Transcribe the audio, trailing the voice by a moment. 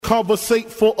Conversate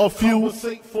for a few.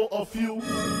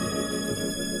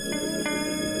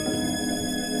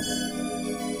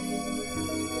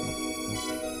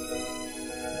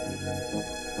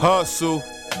 Hustle,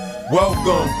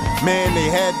 welcome, man, they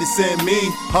had to send me.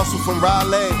 Hustle from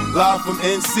Raleigh, live from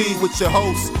NC with your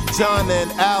hosts, John and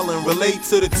Alan, relate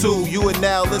to the two. You are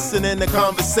now listening to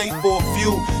Conversate for a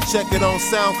few. Check it on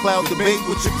SoundCloud, debate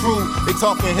with your crew. They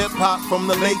talking hip-hop from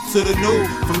the late to the new.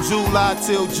 From July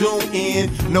till June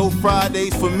end, no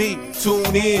Fridays for me,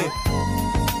 tune in.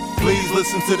 Please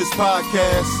listen to this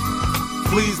podcast.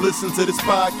 Please listen to this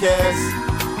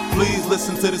podcast. Please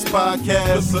listen to this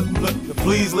podcast.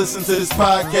 Please listen to this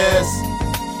podcast.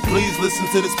 Please listen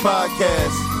to this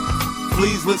podcast.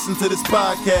 Please listen to this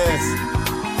podcast.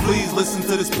 Please listen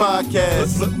to this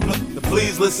podcast.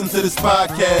 Please listen to this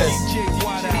podcast.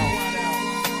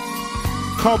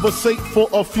 Conversate for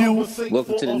a few.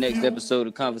 Welcome to the next episode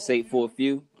of Conversate for a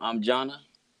Few. I'm Jonna.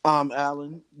 I'm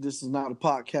Alan. This is not a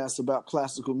podcast about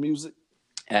classical music.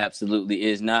 Absolutely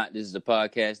is not. This is a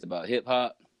podcast about hip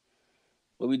hop.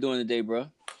 What we doing today,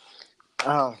 bro?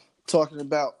 Talking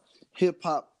about hip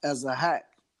hop as a hack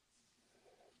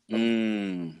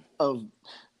of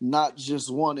not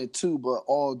just one or two, but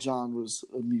all genres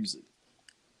of music.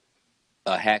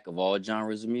 A hack of all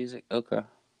genres of music?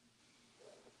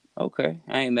 Okay,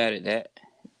 I ain't mad at that.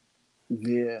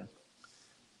 Yeah.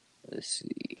 Let's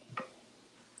see.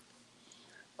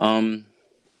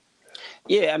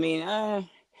 Yeah, I mean,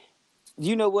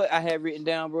 you know what I had written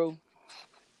down, bro?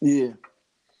 Yeah.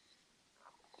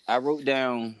 I wrote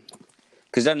down,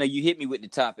 because I know you hit me with the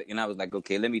topic, and I was like,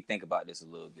 okay, let me think about this a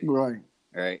little bit.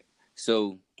 Right.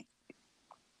 So,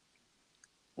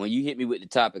 when you hit me with the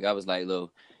topic, I was like,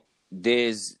 look,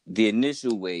 there's the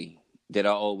initial way that I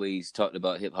always talked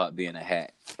about hip-hop being a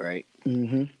hack, right?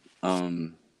 Mm-hmm.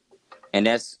 And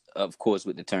that's, of course,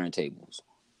 with the turntables.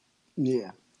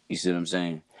 Yeah. You see what I'm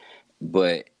saying?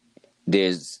 But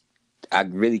I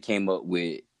really came up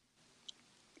with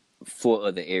 4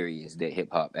 other areas that hip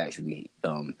hop actually,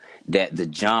 that the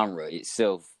genre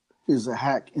itself is a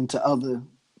hack into other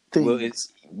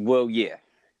things. Yeah.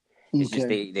 It's just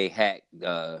they hack.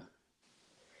 I'm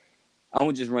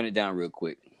gonna just run it down real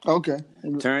quick. Okay.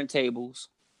 Turntables,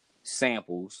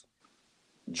 samples,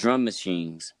 drum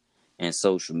machines, and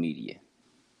social media.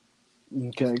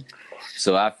 Okay.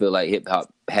 So I feel like hip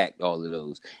hop hacked all of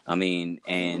those. I mean,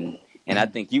 and I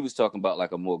think you was talking about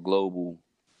like a more global,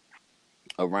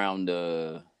 around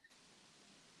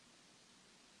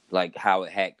like how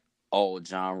it hacked all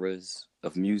genres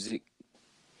of music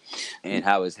and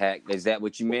how it's hacked. Is that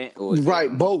what you meant? Or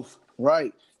right, both.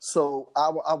 Right. So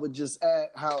I would just add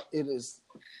how it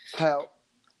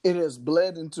has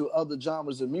bled into other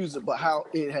genres of music, but how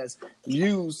it has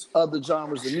used other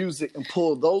genres of music and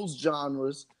pulled those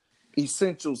genres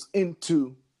essentials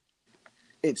into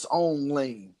its own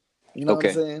lane. You know what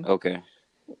I'm saying? Okay.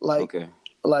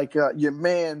 Like your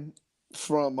man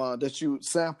from that you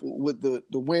sampled with the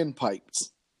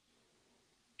windpipes.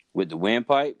 With the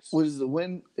windpipes? What is the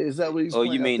wind? Is that what he's playing?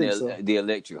 Oh, you mean the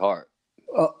electric harp?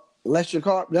 Electric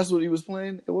harp? That's what he was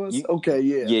playing? It was? Okay,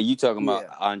 yeah. Yeah, you talking about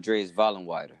Andreas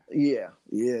Vollenweider. Yeah.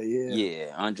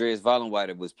 Yeah, Andreas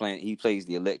Vollenweider was playing, he plays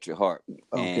the electric harp.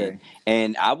 Okay.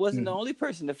 And I wasn't the only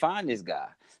person to find this guy.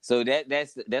 So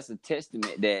that's a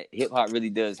testament that hip hop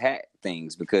really does hack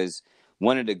things, because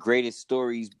one of the greatest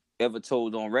stories ever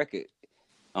told on record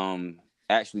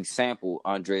actually sampled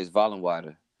Andreas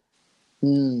Vollenweider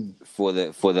for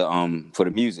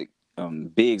the music.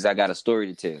 Biggs, I Got a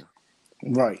Story to Tell.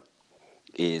 Right.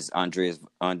 Is Andreas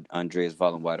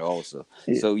Vollenweider also.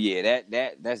 Yeah. So yeah,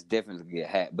 that's definitely a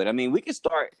hack. But I mean, we can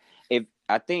start,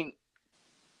 I think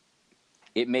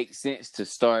it makes sense to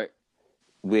start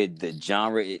with the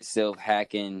genre itself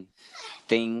hacking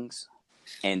things,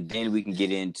 and then we can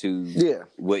get into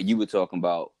what you were talking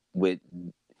about with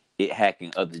it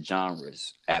hacking other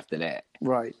genres after that.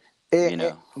 Right. And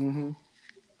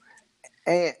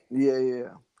yeah.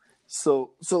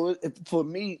 So for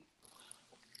me,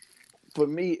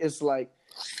 it's like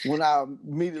when I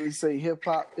immediately say hip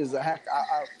hop is a hack,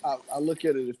 I look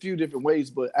at it a few different ways,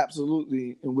 but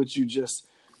absolutely in which you just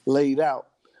laid out,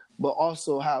 but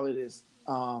also how it is,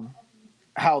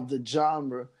 how the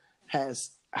genre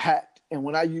has hacked. And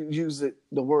when I use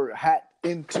the word hack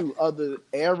into other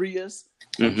areas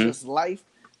of just life,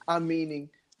 I'm meaning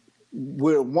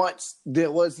where once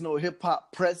there was no hip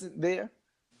hop present there,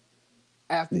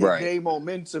 after it gained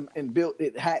momentum and built,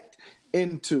 it hacked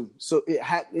into. So it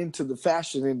hacked into the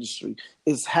fashion industry.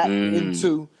 It's hacked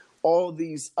into all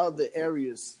these other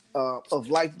areas of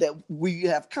life that we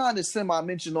have kind of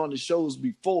semi-mentioned on the shows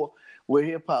before, where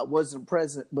hip hop wasn't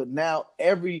present, but now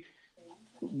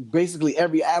basically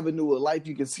every avenue of life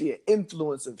you can see an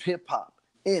influence of hip hop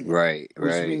in it, Right, which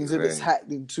right, means it is right.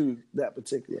 hacked into that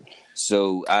particular.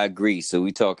 So I agree. So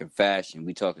we talking fashion,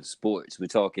 we talking sports, we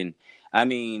talking. I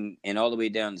mean, and all the way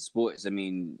down to sports. I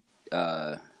mean,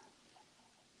 I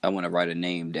want to write a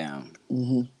name down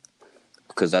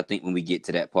because I think when we get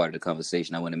to that part of the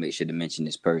conversation, I want to make sure to mention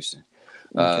this person.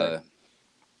 Okay.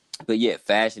 But yeah,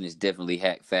 fashion is definitely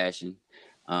hacked fashion.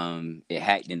 It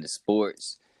hacked into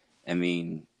sports. I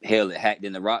mean, hell, it hacked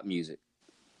into rock music.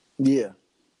 Yeah.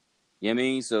 You know what I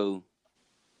mean? So,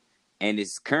 and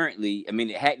it's currently, I mean,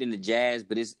 it hacked into jazz,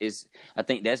 but it's I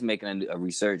think that's making a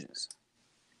resurgence.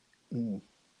 Okay.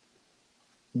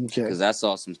 Because I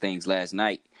saw some things last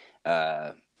night.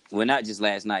 Well, not just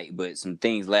last night, but some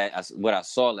things what I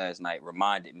saw last night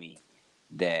reminded me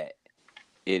that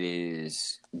it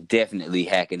is definitely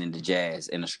hacking into jazz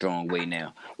in a strong way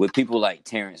now, with people like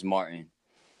Terrence Martin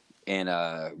and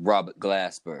Robert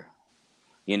Glasper,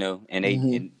 you know, and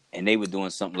they were doing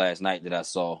something last night that I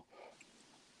saw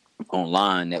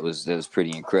online that was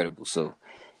pretty incredible. So,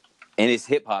 and it's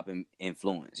hip hop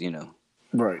influence, you know,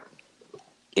 Right.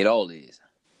 it all is.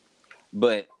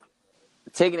 But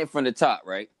taking it from the top,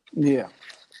 right? Yeah.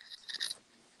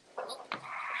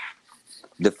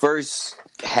 The first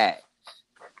hack,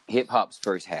 hip hop's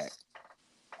first hack,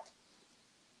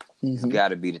 it's got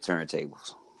to be the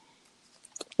turntables.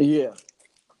 Yeah.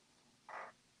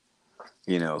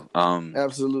 You know,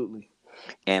 Absolutely.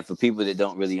 and for people that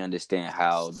don't really understand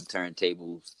how the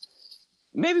turntables,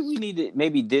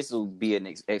 maybe this will be an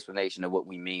explanation of what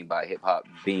we mean by hip hop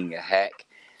being a hack,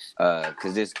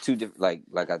 because there's two different,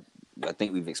 like I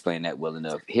think we've explained that well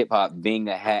enough. Hip hop being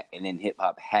a hack, and then hip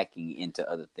hop hacking into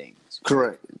other things.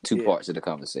 Correct. Two parts of the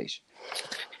conversation.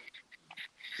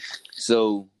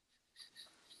 So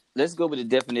let's go with the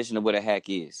definition of what a hack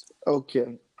is.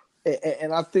 Okay.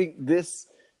 And I think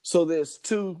so there's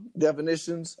two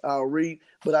definitions I'll read,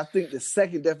 but I think the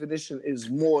second definition is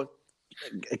more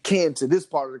akin to this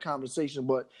part of the conversation,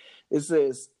 but it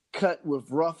says cut with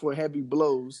rough or heavy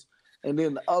blows. And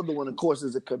then the other one, of course,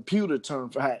 is a computer term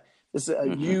for hack. It's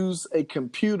use a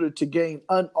computer to gain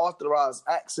unauthorized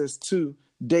access to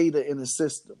data in a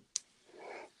system.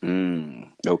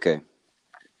 Okay.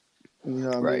 You know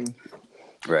what I Right. mean?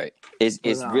 Right.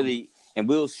 It's really, and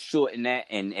we'll shorten that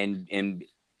and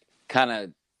kind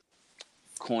of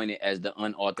coin it as the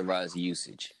unauthorized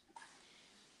usage.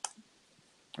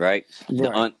 Right?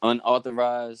 The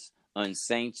unauthorized,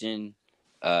 unsanctioned,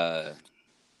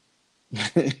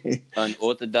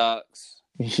 unorthodox.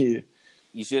 Yeah.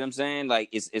 You see what I'm saying? Like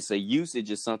it's a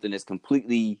usage of something that's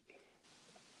completely,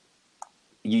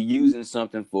 you're using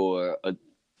something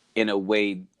in a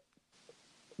way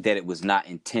that it was not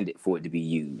intended for it to be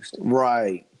used.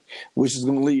 Right. Which is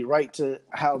going to lead right to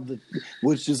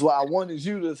which is why I wanted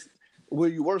you to, where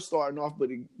you were starting off, but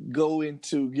to go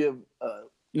into give, a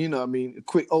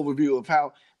quick overview of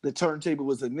how the turntable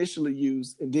was initially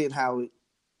used and then how it.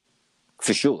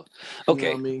 For sure.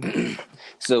 Okay. You know what I mean?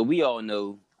 So we all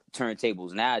know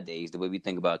turntables nowadays, the way we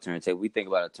think about a turntable, we think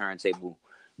about a turntable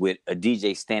with a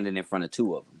DJ standing in front of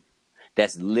two of them.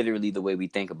 That's literally the way we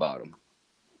think about them.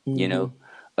 You know?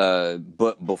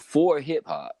 But before hip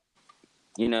hop,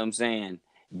 you know what I'm saying?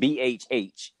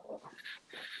 BHH.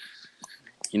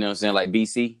 You know what I'm saying? Like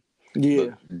BC? Yeah.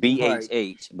 But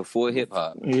BHH, before hip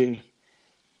hop. Yeah.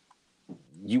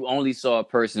 You only saw a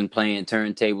person playing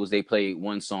turntables. They played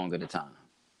one song at a time.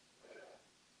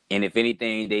 And if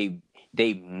anything,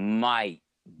 they might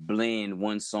blend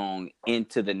one song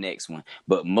into the next one.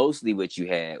 But mostly what you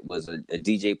had was a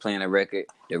DJ playing a record,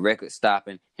 the record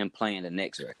stopping, him playing the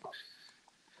next record.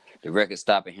 The record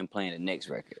stopping, him playing the next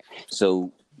record.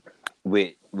 So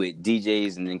with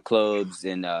DJs and then clubs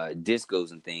and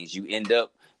discos and things, you end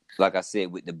up, like I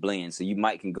said, with the blend. So you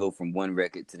can go from one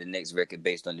record to the next record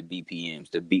based on the BPMs,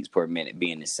 the beats per minute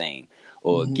being the same,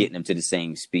 or getting them to the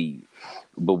same speed.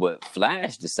 But what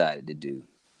Flash decided to do,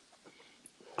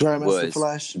 Grandmaster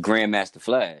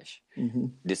Flash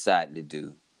decided to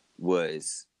do,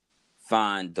 was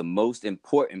find the most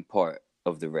important part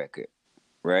of the record,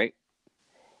 right?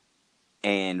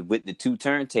 And with the two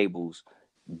turntables,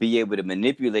 be able to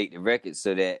manipulate the record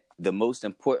so that the most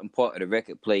important part of the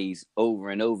record plays over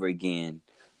and over again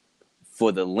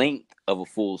for the length of a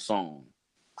full song.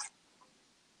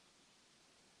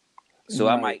 So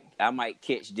right. I might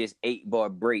catch this 8-bar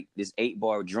break, this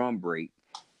 8-bar drum break,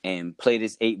 and play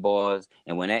this 8 bars.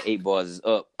 And when that 8 bars is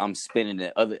up, I'm spinning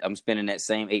that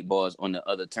same 8 bars on the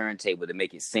other turntable to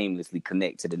make it seamlessly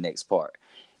connect to the next part.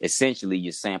 Essentially,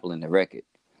 you're sampling the record.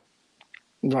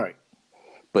 Right.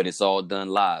 but it's all done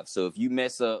live. So if you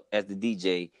mess up as the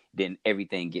DJ, then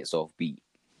everything gets off beat.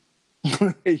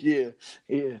 Yeah.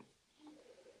 You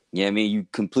know what I mean? You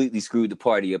completely screwed the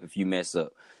party up if you mess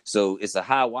up. So it's a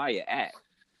high wire act.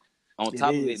 On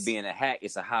top of it being a hack,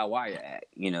 it's a high wire act.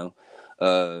 You know,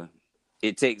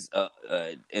 it takes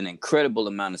an incredible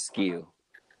amount of skill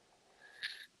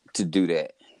to do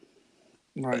that.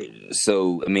 Right.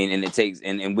 So I mean, and it takes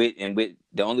and with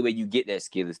the only way you get that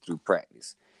skill is through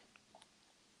practice.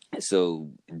 So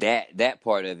that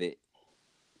part of it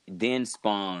then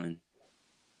spawned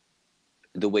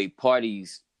the way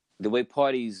parties went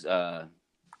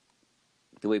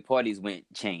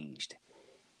changed.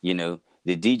 You know,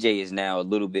 the DJ is now a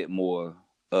little bit more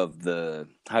of the,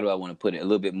 how do I want to put it, a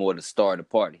little bit more the star of the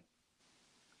party.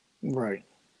 Right.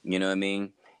 You know what I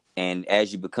mean? And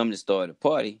as you become the star of the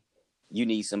party, you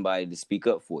need somebody to speak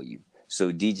up for you.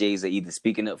 So DJs are either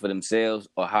speaking up for themselves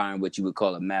or hiring what you would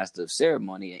call a master of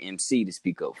ceremony, an MC, to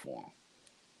speak up for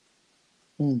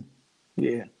them.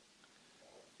 Yeah.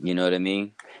 You know what I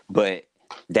mean? But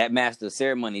that master of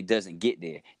ceremony doesn't get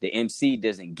there. The MC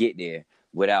doesn't get there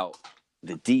without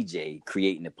the DJ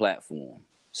creating the platform.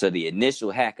 So the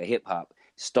initial hack of hip hop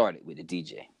started with the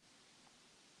DJ.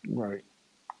 Right.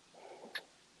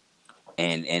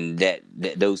 And that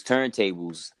those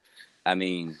turntables, I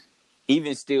mean,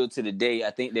 even still to the day,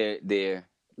 I think they're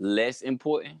less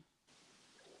important.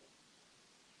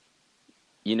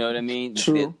 You know what I mean?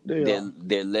 True.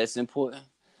 They're less important,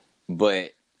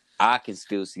 but I can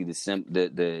still see the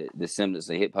semblance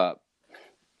of hip hop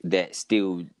that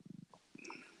still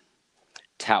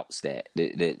touts that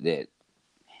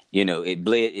you know,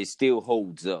 it still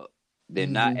holds up. They're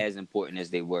not as important as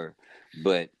they were,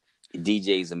 but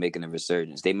DJs are making a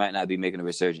resurgence. They might not be making a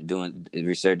resurgence doing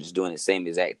the same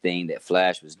exact thing that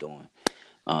Flash was doing,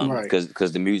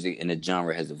 because the music and the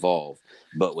genre has evolved.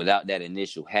 But without that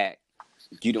initial hack,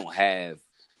 you don't have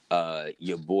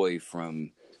your boy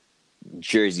from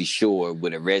Jersey Shore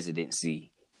with a residency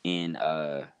in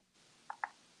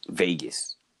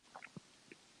Vegas.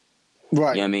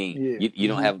 Right. You know what I mean? Yeah. You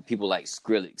don't have people like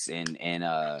Skrillex and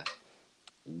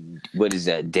what is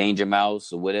that, Danger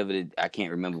Mouse or whatever, I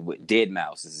can't remember what, Dead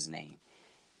Mouse is his name.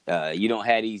 You don't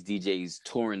have these DJs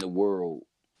touring the world.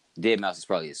 Dead Mouse is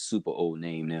probably a super old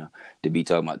name now to be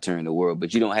talking about touring the world,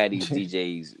 but you don't have these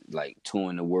DJs like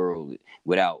touring the world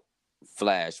without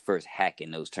Flash first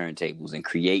hacking those turntables and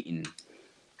creating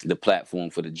the platform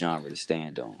for the genre to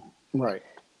stand on. Right.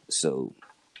 So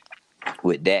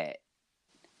with that,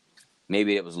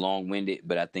 maybe it was long-winded,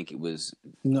 but I think it was.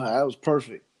 No, that was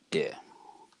perfect. Yeah.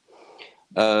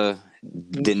 The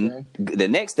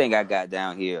next thing I got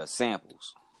down here are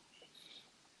samples.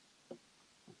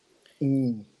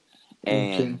 And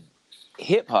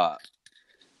hip hop,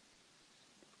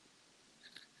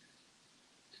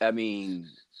 I mean,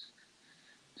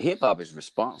 hip hop is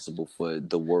responsible for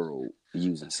the world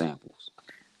using samples.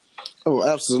 Oh,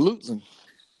 absolutely.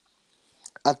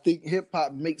 I think hip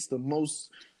hop makes the most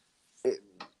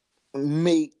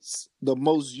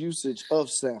usage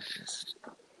of sampling.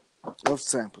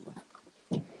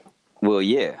 Well,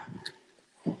 yeah,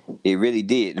 it really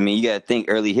did. I mean, you got to think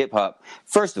early hip hop.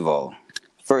 First of all,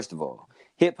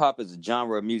 hip hop is a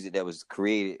genre of music that was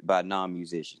created by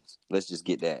non-musicians. Let's just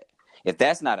get that. If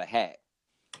that's not a hack,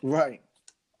 right?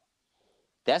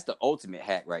 That's the ultimate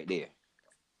hack right there.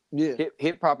 Yeah.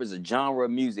 Hip hop is a genre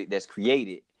of music that's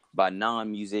created by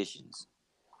non-musicians.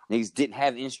 Niggas didn't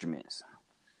have instruments.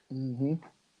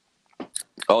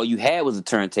 All you had was a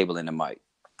turntable and a mic.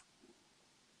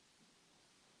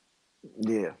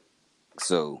 Yeah.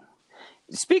 So,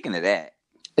 speaking of that,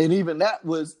 and even that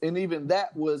was,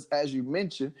 as you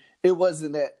mentioned, it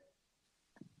wasn't that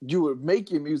you were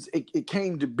making music. It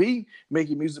came to be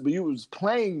making music, but you was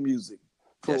playing music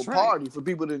for a party for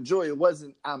people to enjoy. It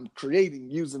wasn't I'm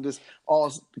using this all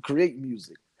to create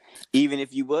music. Even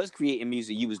if you was creating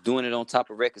music, you was doing it on top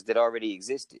of records that already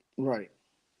existed. Right.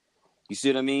 You see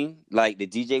what I mean? Like the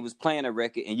DJ was playing a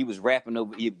record and you was rapping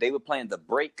over. They were playing the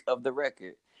break of the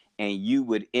record, and you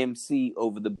would MC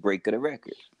over the break of the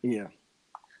record. Yeah.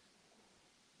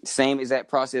 Same exact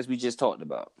process we just talked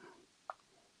about.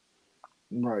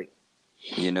 Right.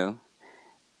 You know?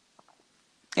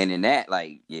 And in that,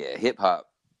 like, yeah, hip hop,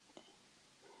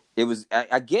 it was,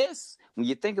 I guess, when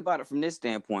you think about it from this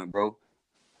standpoint, bro,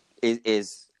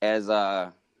 is as,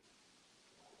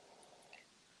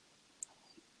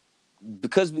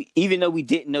 because even though we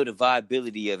didn't know the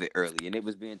viability of it early, and it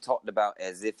was being talked about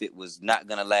as if it was not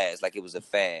going to last, like it was a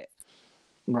fad.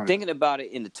 Right. Thinking about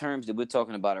it in the terms that we're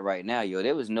talking about it right now,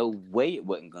 there was no way it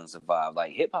wasn't going to survive.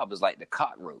 Like hip hop is like the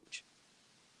cockroach.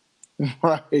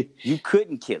 Right. You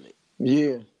couldn't kill it.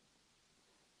 Yeah.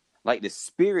 Like the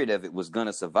spirit of it was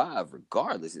gonna survive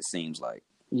regardless. It seems like.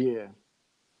 Yeah.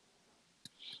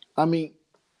 I mean,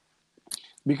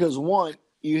 because one,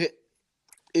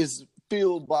 is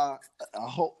filled by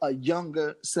a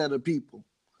younger set of people.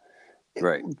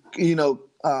 Right. You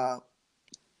know,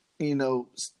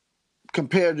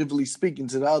 comparatively speaking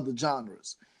to the other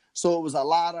genres. So it was a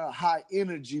lot of high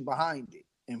energy behind it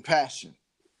and passion.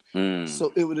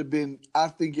 So it would have been, I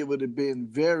think it would have been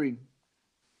very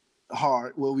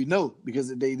hard. Well, we know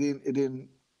because it didn't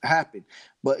happen,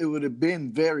 but it would have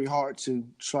been very hard to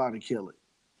try to kill it.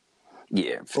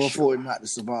 Yeah, for it not to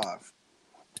survive.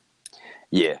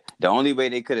 Yeah, the only way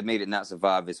they could have made it not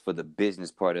survive is for the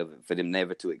business part of it, for them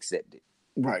never to accept it.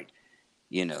 Right.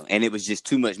 And it was just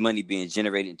too much money being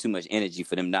generated and too much energy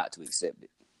for them not to accept it.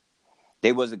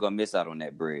 They wasn't gonna miss out on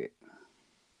that bread.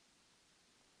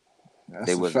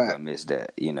 They wasn't gonna miss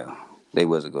that. They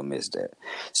wasn't gonna miss that.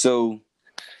 So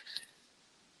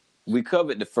we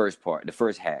covered the first part, the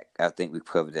first hack. I think we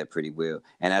covered that pretty well,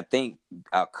 and I think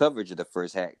our coverage of the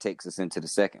first hack takes us into the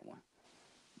second one,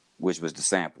 which was the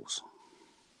samples.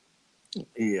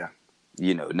 Yeah.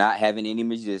 Not having any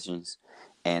musicians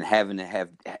and having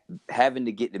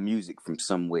to get the music from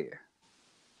somewhere.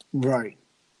 Right.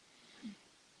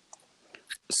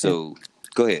 So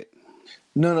go ahead.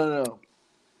 No.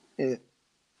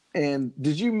 And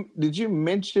did you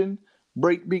mention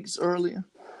breakbeats earlier?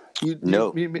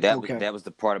 That was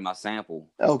the part of my sample.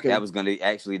 Okay. That was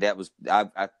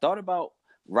I thought about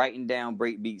writing down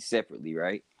breakbeats separately,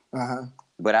 right? Uh-huh.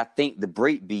 But I think the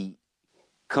breakbeat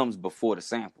comes before the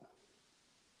sample.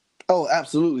 Oh,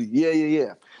 absolutely.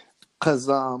 Yeah. Cause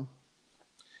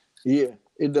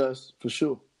it does for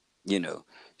sure.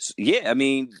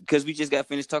 Because we just got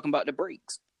finished talking about the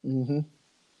breaks. Mm-hmm.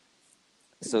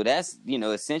 So that's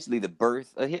essentially the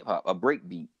birth of hip hop, a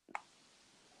breakbeat,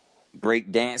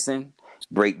 break dancing,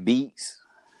 break beats.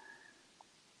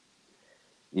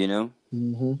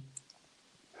 Mm-hmm.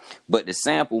 But the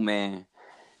sample, man.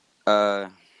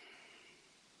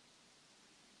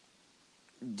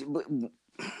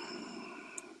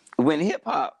 When hip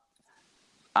hop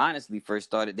honestly first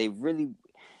started, they really,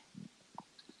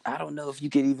 I don't know if you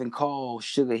could even call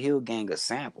Sugar Hill Gang a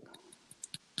sample.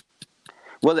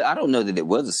 Well, I don't know that it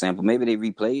was a sample. Maybe they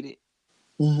replayed it.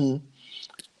 Mm-hmm.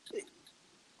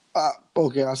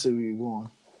 Okay, I see where you're going.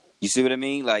 You see what I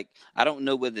mean? Like, I don't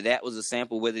know whether that was a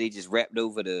sample, whether they just rapped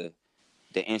over the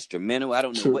instrumental. I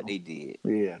don't know what they did.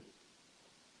 Yeah.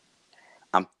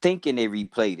 I'm thinking they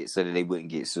replayed it so that they wouldn't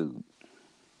get sued.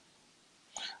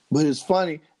 But it's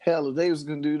funny. Hell, if they was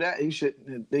gonna do that, they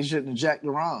shouldn't have jacked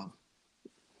around.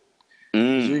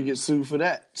 You get sued for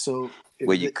that. So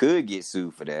you could get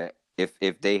sued for that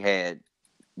if they had,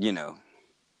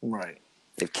 right.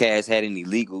 If Cass had any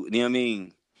legal, you know what I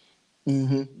mean?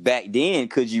 Mm-hmm. Back then,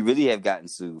 could you really have gotten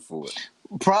sued for it?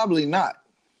 Probably not.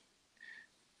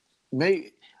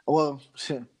 Maybe. Well,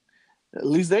 at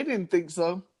least they didn't think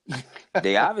so.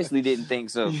 They obviously didn't think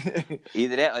so.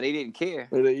 Either that or they didn't care.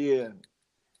 Yeah.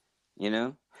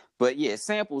 But yeah,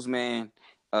 samples, man.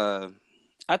 I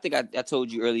think I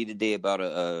told you earlier today about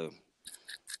a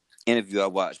interview I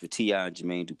watched with T.I. and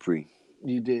Jermaine Dupri.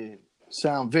 You did.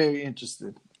 Sound very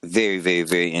interesting. Very, very,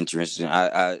 very interesting.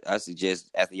 I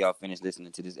suggest after y'all finish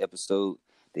listening to this episode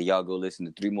that y'all go listen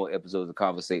to 3 more episodes of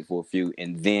Conversate for a Few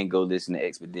and then go listen to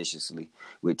Expeditiously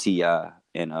with T.I.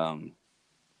 and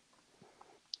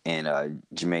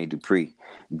Jermaine Dupri.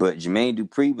 But Jermaine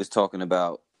Dupri was talking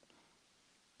about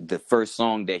the first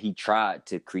song that he tried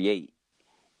to create.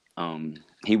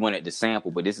 He wanted to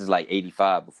sample, but this is like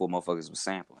 85 before motherfuckers was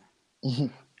sampling. Mm-hmm.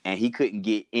 And he couldn't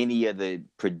get any of the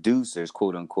producers,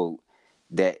 quote unquote,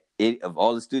 of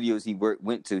all the studios he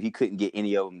went to, he couldn't get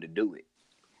any of them to do it.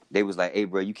 They was like, hey,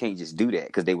 bro, you can't just do that,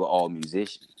 because they were all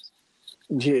musicians.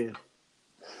 Yeah.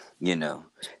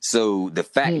 So the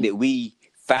fact that we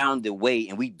found a way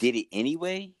and we did it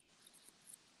anyway.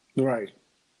 Right.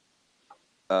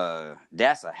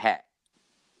 That's a hack.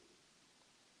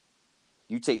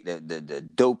 You take the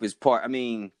dopest part. I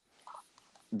mean,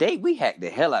 we hacked the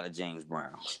hell out of James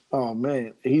Brown. Oh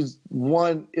man, he's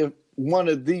one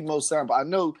of the most sampled. I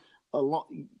know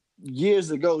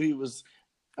years ago he was.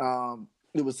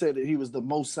 It was said that he was the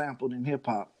most sampled in hip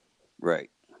hop. Right.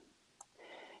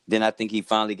 Then I think he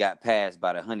finally got passed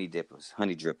by the Honey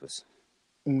Drippers.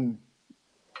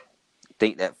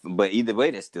 Think that, but either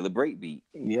way, that's still a breakbeat.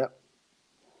 Yep.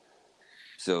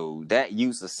 So that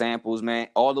use of samples, man,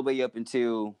 all the way up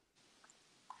until,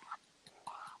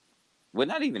 well,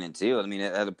 not even until, I mean,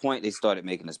 at the point they started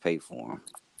making us pay for them.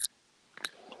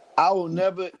 I will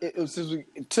never,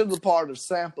 to the part of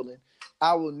sampling,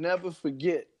 I will never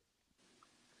forget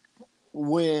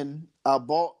when I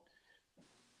bought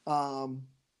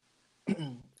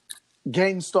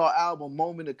Gangstar album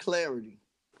Moment of Clarity.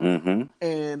 Mm-hmm.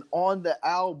 And on the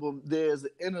album, there's an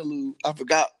interlude. I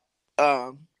forgot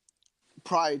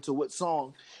prior to what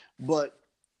song, but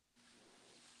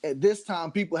at this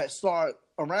time, people had started.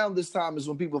 Around this time is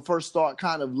when people first start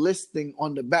kind of listing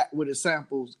on the back where the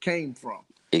samples came from.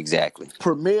 Exactly.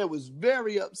 Premier was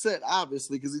very upset,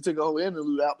 obviously, because he took a whole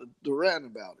interlude out to rant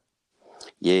about it.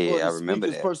 Yeah, I remember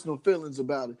his that. personal feelings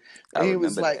about it. I And he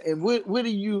was remember like, that. and what do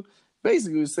you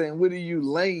basically was saying, what do you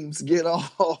lames get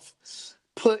off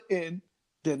putting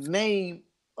the name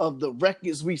of the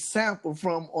records we sample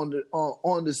from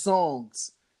on the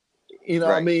songs? You know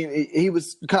what I Right. mean? He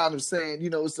was kind of saying,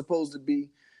 it's supposed to be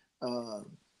some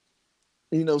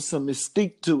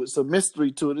mystique to it, some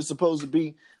mystery to it. It's supposed to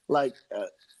be like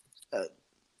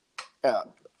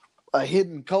a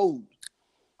hidden code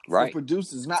Right. for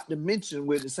producers, not to mention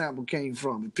where the sample came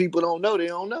from. If people don't know, they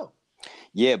don't know.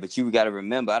 Yeah, but you got to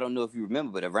remember, I don't know if you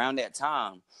remember, but around that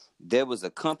time, there was a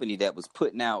company that was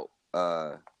putting out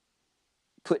vinyl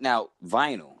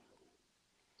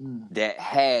that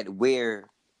had where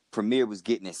Premier was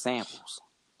getting his samples.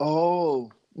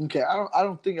 Oh, okay. I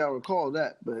don't think I recall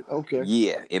that, but okay.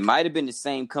 Yeah, it might have been the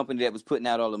same company that was putting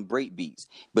out all them break beats,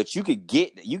 but you can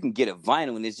get a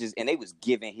vinyl and they was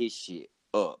giving his shit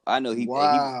up. I know he.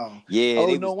 Wow.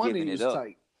 They no was wonder giving he it was up.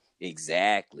 tight.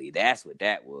 Exactly, that's what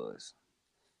that was.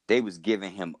 They was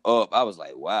giving him up. I was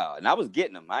like, wow, and I was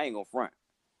getting them. I ain't gonna front.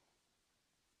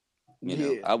 You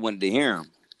know, I wanted to hear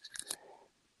him.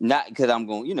 Not because I'm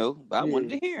going, but I wanted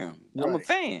to hear him. I'm a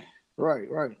fan. Right.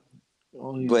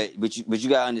 But you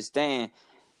gotta understand,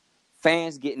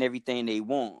 fans getting everything they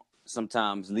want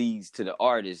sometimes leads to the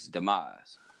artist's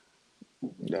demise.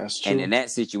 That's true. And in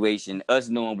that situation, us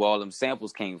knowing where all them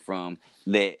samples came from,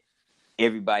 let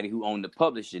everybody who owned the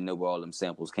publisher know where all them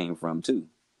samples came from too.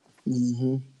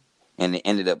 Mm-hmm. And it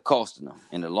ended up costing them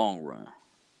in the long run.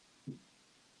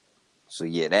 So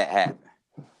yeah, that happened.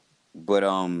 But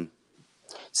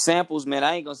samples, man,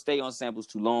 I ain't gonna stay on samples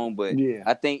too long, but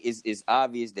I think it's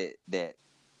obvious that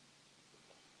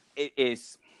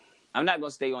it's. I'm not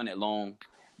gonna stay on it long,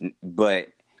 but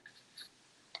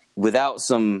without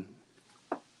some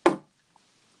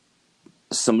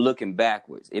looking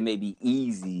backwards, it may be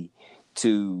easy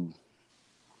to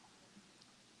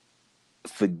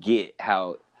forget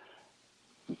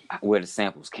where the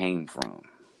samples came from.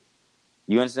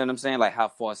 You understand what I'm saying? Like how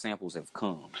far samples have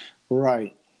come.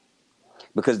 Right.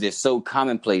 Because they're so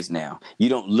commonplace now. You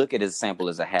don't look at a sample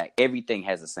as a hack. Everything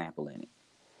has a sample in it.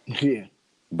 Yeah.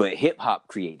 But hip hop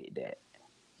created that.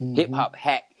 Mm-hmm. Hip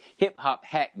hop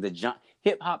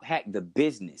hacked the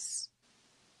business.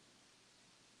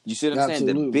 You see what I'm saying?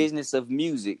 The business of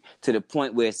music to the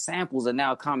point where samples are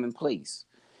now commonplace.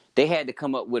 They had to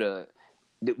come up with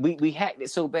we hacked it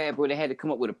so bad, bro. They had to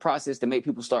come up with a process to make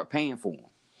people start paying for them.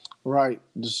 Right.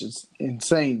 This is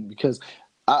insane because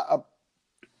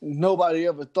nobody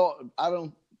ever thought. I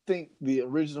don't think the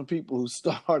original people who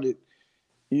started,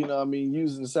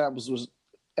 using the samples was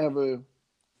ever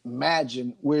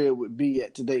imagine where it would be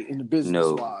at today in the business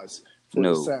wise for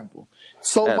the sample.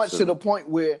 So Absolutely. Much to the point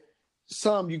where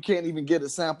you can't even get a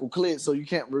sample cleared, so you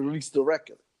can't release the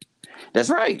record. That's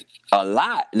right. A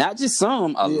lot, not just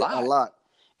some. A lot.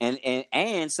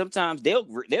 And sometimes they'll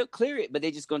clear it, but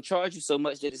they're just gonna charge you so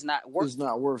much that it's not worth. It's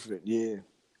not worth it. Yeah.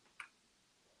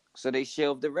 So they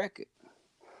shelved the record.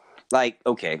 Like,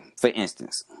 okay, for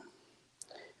instance,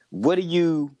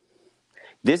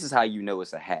 this is how you know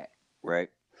it's a hack, right?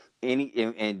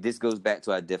 And this goes back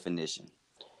to our definition.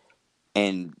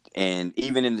 And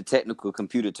even in the technical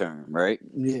computer term, right?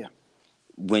 Yeah.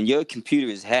 When your computer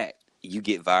is hacked, you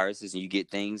get viruses and you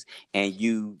get things, and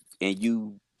you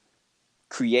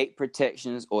create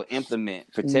protections or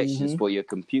implement protections for your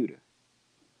computer.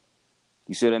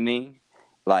 You see what I mean?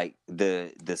 Like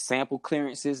the sample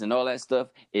clearances and all that stuff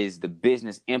is the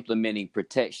business implementing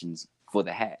protections for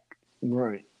the hack.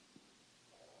 Right.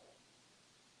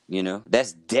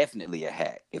 That's definitely a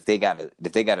hack if they gotta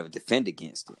defend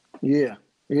against it.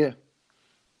 Yeah.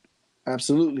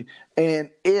 Absolutely. And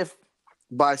if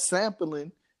by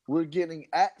sampling we're getting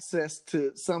access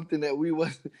to something that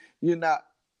you're not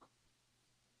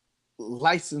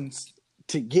licensed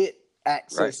to get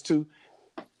access to,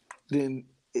 then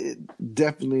it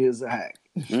definitely is a hack.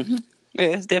 Mm-hmm. Yeah,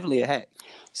 it's definitely a hack.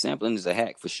 Sampling is a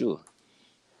hack for sure.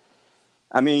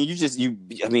 I mean,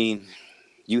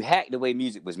 you hack the way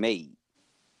music was made.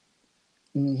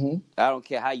 Mm-hmm. I don't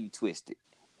care how you twist it.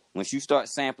 Once you start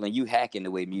sampling, you hacking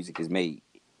the way music is made.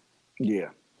 Yeah.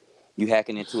 You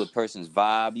hacking into a person's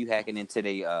vibe. You hacking into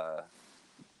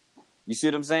You see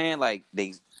what I'm saying? Like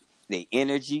they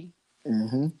energy,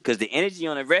 because the energy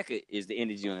on the record is the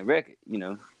energy on the record. You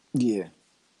know. Yeah.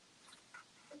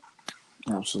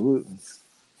 Absolutely.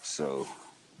 So,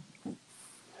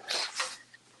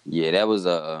 yeah, that was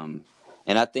and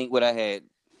I think what I had,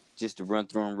 just to run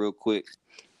through them real quick,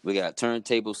 we got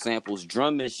turntable samples,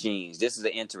 drum machines. This is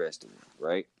an interesting one,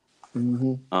 right?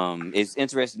 It's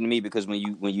interesting to me because when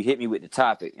you hit me with the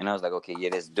topic, and I was like, okay, yeah,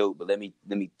 that's dope, but let me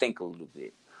think a little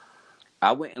bit.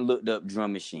 I went and looked up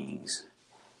drum machines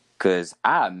because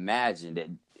I imagined that,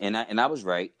 and I was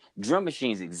right. Drum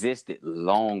machines existed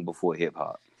long before hip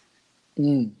hop.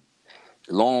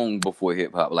 Long before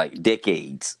hip hop, like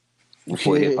decades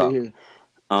before hip hop.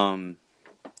 Yeah.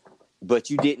 But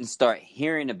you didn't start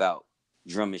hearing about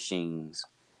drum machines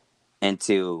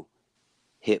until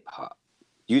hip hop.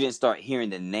 You didn't start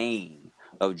hearing the name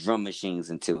of drum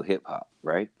machines until hip hop,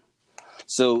 right?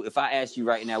 So if I ask you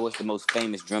right now, what's the most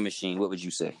famous drum machine? What would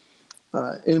you say?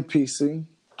 MPC.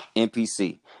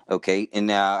 MPC. Okay. And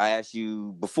now I ask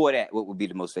you before that, what would be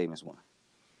the most famous one?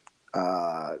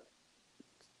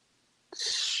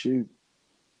 Shoot,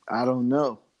 I don't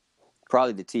know.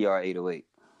 Probably the TR-808.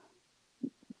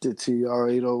 The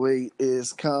TR-808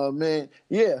 is coming.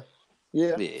 Yeah.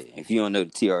 If you don't know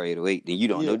the TR-808, then you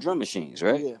don't know drum machines,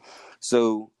 right? Yeah.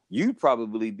 So you'd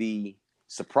probably be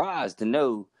surprised to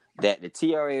know that the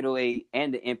TR-808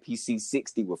 and the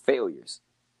MPC-60 were failures.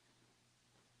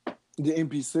 The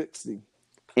MPC-60.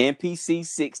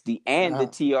 MPC-60 and the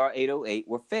TR-808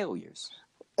 were failures.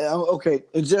 Okay,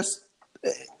 it just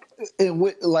in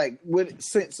with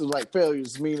sense of like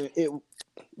failures, meaning it.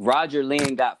 Roger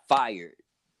Lynn got fired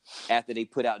after they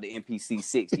put out the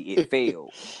MPC-60. It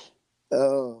failed.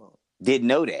 Didn't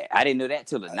know that. I didn't know that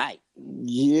till the night.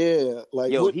 Yeah,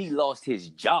 like he lost his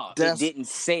job. It didn't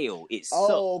sell. It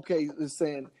sucked. Oh, okay. It's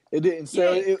saying it didn't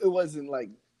sell. Yeah. It wasn't like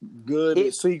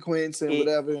good sequence and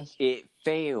whatever. It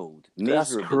failed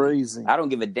miserably. That's crazy. I don't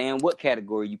give a damn what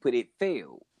category you put it.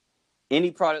 Failed.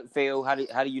 Any product failed. How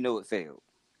do you know it failed?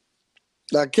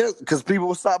 Like, because people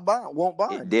will stop buying, won't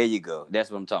buy it. There you go. That's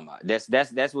what I'm talking about.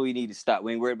 That's what we need to stop.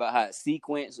 We ain't worried about how it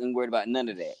sequenced. We ain't worried about none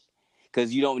of that.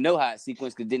 Because you don't know how it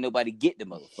sequenced because didn't nobody get the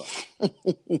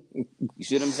motherfucker. You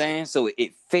see what I'm saying? So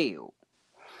it failed.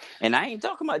 And I ain't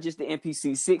talking about just the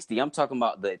MPC-60. I'm talking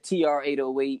about the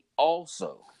TR-808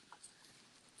 also.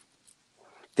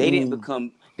 They didn't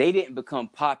become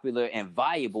popular and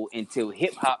viable until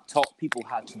hip hop taught people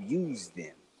how to use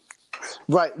them.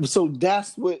 Right. So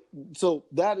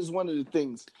that is one of the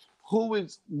things.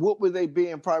 What were they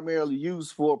being primarily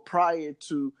used for prior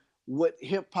to what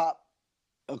hip hop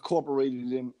incorporated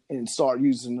them and started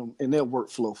using them in their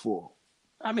workflow for?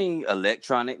 I mean,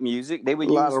 electronic music. They were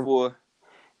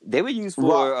used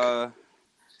for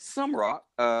some rock.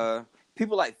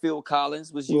 People like Phil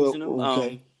Collins was using them.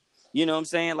 Okay. You know what I'm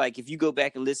saying? Like if you go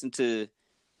back and listen to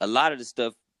a lot of the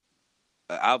stuff,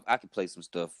 I could play some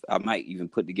stuff. I might even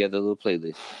put together a little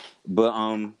playlist. But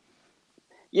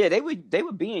yeah, they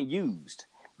were being used,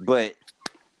 but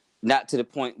not to the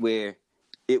point where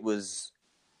it was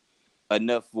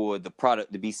enough for the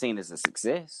product to be seen as a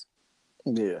success.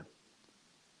 Yeah.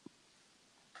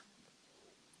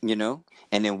 You know?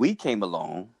 And then we came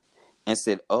along and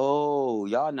said, "Oh,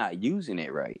 y'all not using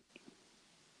it right.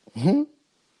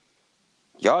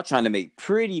 Y'all trying to make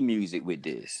pretty music with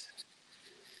this.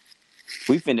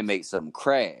 We finna make something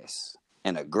crass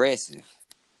and aggressive."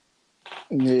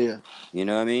 Yeah. You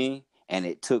know what I mean? And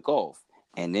it took off.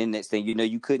 And then next thing you know,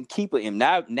 you couldn't keep it.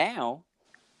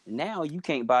 Now you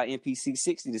can't buy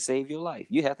MPC-60 to save your life.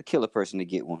 You have to kill a person to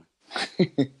get one.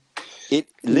 It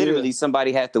literally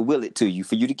somebody had to will it to you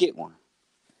for you to get one.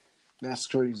 That's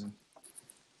crazy.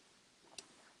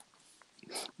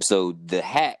 So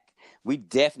we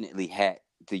definitely hacked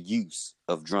the use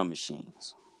of drum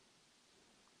machines.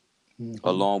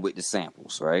 Along with the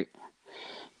samples, right?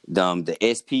 The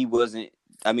SP wasn't.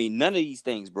 I mean, none of these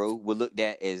things, bro, were looked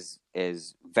at as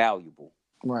valuable.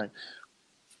 Right.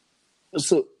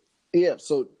 So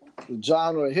the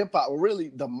genre of hip hop, really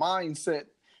the mindset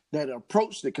that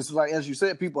approached it, because like as you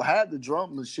said, people had the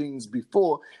drum machines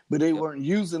before, but they weren't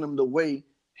using them the way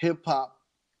hip hop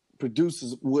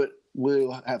producers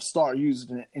will have started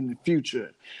using it in the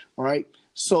future. All right.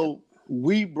 So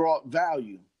we brought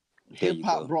value. Hip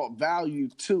hop brought value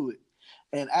to it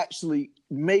and actually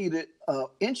made it an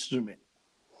instrument.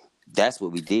 That's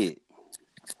what we did.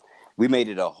 We made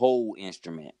it a whole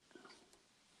instrument.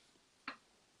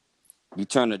 You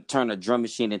turn a drum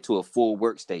machine into a full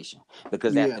workstation,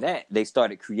 because after that they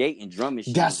started creating drum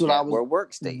machines were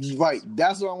workstations. Right.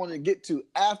 That's what I wanted to get to.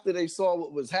 After they saw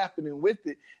what was happening with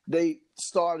it, they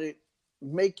started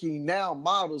making now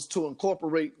models to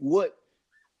incorporate what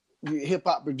the hip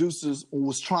hop producers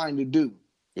was trying to do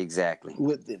Exactly.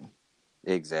 with them.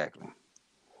 Exactly.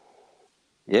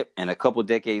 Yep. And a couple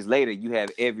decades later, you have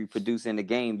every producer in the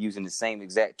game using the same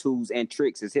exact tools and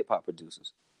tricks as hip hop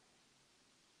producers.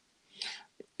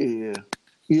 Yeah.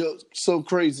 So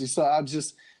crazy. So I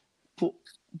just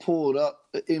pulled up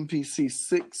the MPC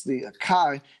 60, a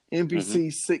Kai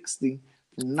MPC 60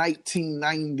 from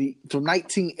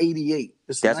 1988.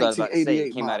 It's That's what I was about to say.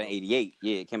 It came model. out in 88.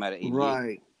 Yeah, it came out in 88.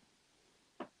 Right.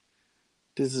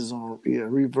 This is on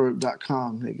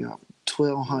reverb.com. They got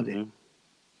 1200. Mm-hmm.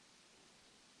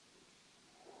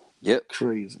 Yep.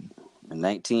 Crazy. In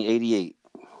 1988.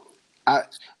 I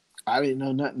didn't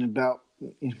know nothing about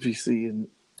MPC, and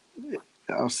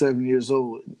I was 7 years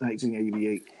old in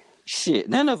 1988. Shit,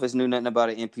 none of us knew nothing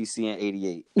about an MPC in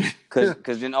 88.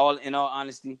 Because in all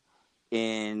honesty,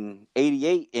 in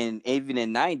 88 and even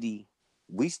in 90,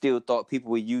 we still thought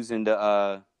people were using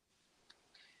the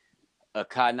a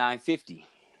Kai 950.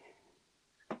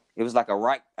 It was like a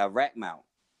rack mount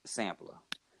sampler.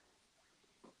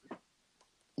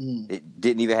 It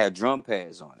didn't even have drum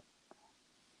pads on it.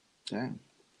 Damn.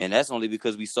 And that's only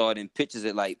because we saw it in pictures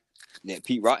that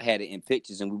Pete Rock had it in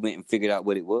pictures, and we went and figured out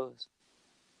what it was.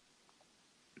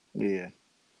 Yeah.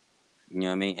 You know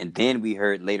what I mean? And then we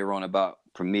heard later on about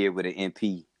Premier with an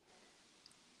MP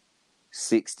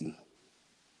 60.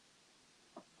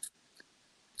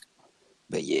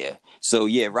 But yeah. So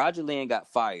yeah, Roger Lynn got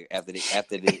fired after the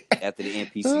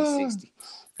MPC 60.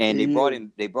 And they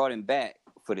brought him back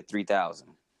for the 3000,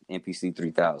 MPC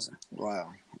 3000.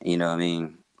 Wow. You know what I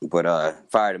mean? But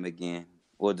fired him again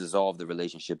or dissolved the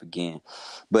relationship again.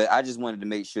 But I just wanted to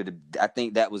make sure I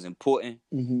think that was important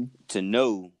to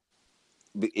know.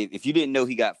 If you didn't know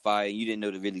he got fired, you didn't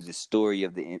know the story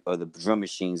of the drum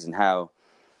machines and how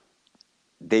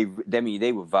they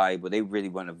were valuable. They really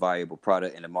weren't a valuable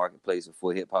product in the marketplace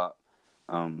for hip hop.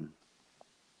 You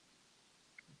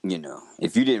know,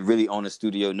 if you didn't really own a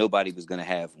studio, nobody was gonna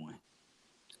have one.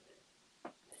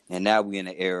 And now we're in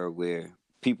an era where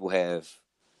people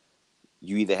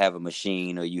you either have a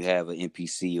machine or you have an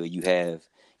MPC or you have,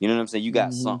 you know what I'm saying? You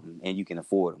got something and you can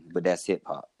afford them, but that's hip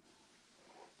hop.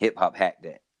 Hip hop hacked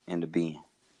that into being.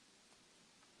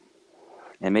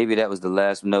 And maybe that was the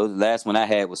last one I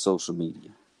had was social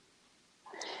media.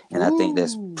 And I think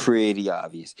that's pretty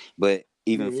obvious. But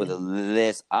even for the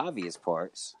less obvious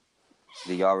parts,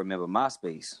 do y'all remember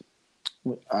MySpace?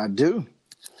 I do.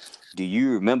 Do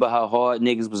you remember how hard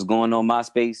niggas was going on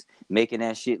MySpace, making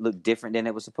that shit look different than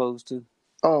it was supposed to?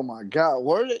 Oh my God.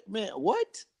 Word it, man.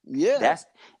 What? Yeah.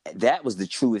 That was the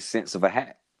truest sense of a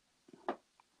hack.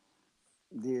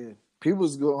 Yeah.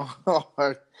 People's going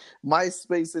hard.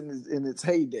 MySpace in its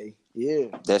heyday. Yeah.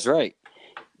 That's right.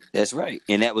 That's right.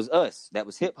 And that was us. That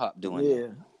was hip hop doing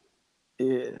that.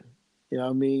 Yeah. You know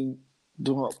what I mean?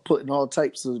 Putting all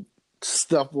types of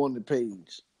stuff on the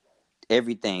page.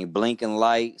 Everything. Blinking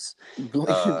lights.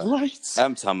 Lights.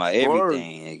 I'm talking about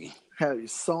everything. Have your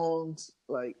songs.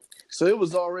 So it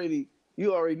was already,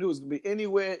 you already knew it was going to be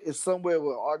anywhere. It's somewhere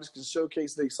where artists can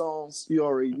showcase their songs. You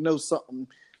already know something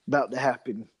about to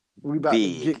happen. We about to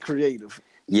get creative.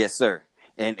 Yes, sir.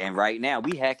 And right now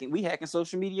we hacking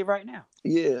social media right now.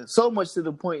 Yeah, so much to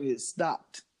the point it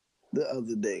stopped the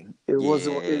other day. It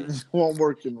wasn't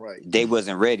working right. They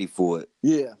wasn't ready for it.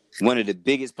 Yeah. One of the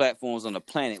biggest platforms on the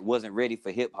planet wasn't ready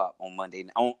for hip hop on Monday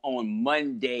night. On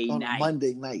Monday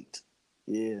night.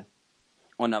 Yeah.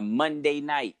 On a Monday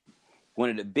night, one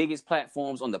of the biggest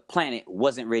platforms on the planet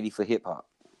wasn't ready for hip hop.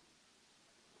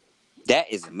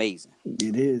 That is amazing.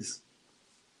 It is.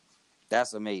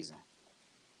 That's amazing.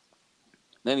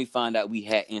 Let me find out we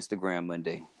had Instagram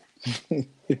Monday.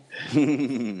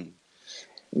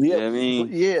 Yeah, I mean,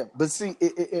 yeah, but see,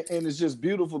 and it's just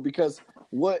beautiful because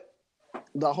what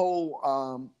the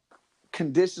whole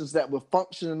conditions that we're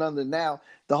functioning under now,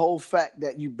 the whole fact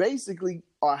that you basically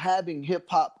are having hip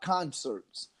hop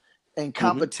concerts and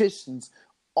competitions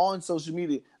on social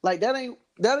media, like that ain't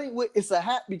what it's a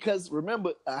hack, because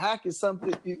remember, a hack is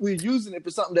something we're using it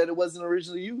for something that it wasn't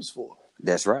originally used for.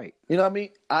 That's right. You know what I mean?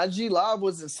 IG Live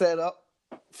wasn't set up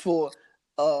for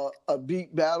a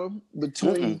beat battle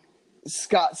between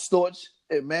Scott Storch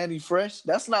and Manny Fresh.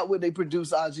 That's not what they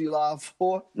produced IG Live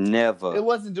for. Never. It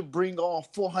wasn't to bring on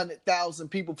 400,000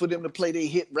 people for them to play their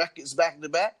hit records back to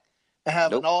back and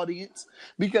have an audience.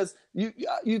 Because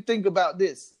you think about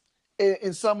this.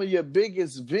 In some of your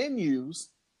biggest venues,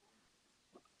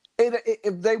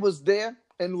 if they was there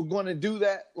and were going to do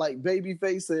that, like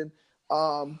Babyface and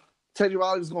Teddy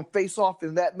Riley was going to face off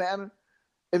in that manner,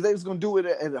 if they was gonna do it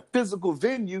at a physical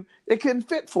venue, it couldn't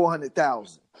fit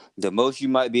 400,000. The most you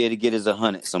might be able to get is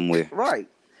 100 somewhere. Right.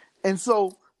 And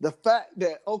so the fact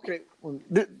that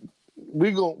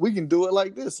we can do it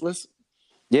like this.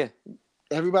 Yeah.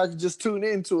 Everybody can just tune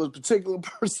in to a particular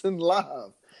person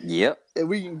live. Yep. And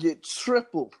we can get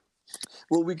triple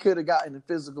what we could have gotten in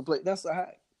physical play. That's a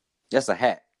hack. That's a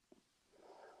hack.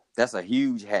 That's a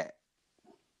huge hack.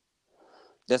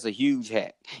 That's a huge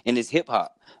hack. And it's hip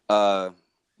hop.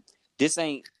 It's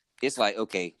like,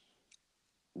 okay,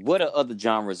 what are other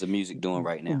genres of music doing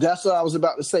right now? That's what I was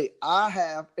about to say.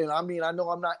 I know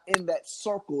I'm not in that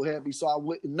circle heavy, so I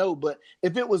wouldn't know. But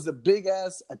if it was a big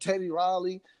ass a Teddy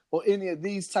Riley or any of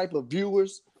these type of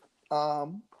viewers,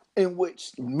 in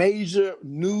which major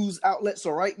news outlets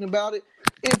are writing about it,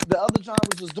 if the other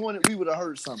genres was doing it, we would have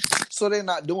heard something. So they're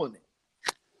not doing it.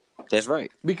 That's right.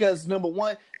 Because number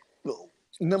one,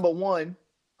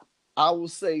 I will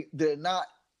say they're not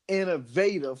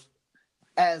innovative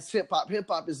as hip hop. Hip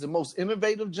hop is the most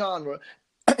innovative genre,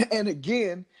 and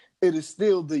again, it is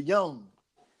still the young.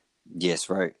 Yes,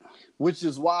 right. Which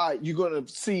is why you're gonna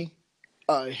see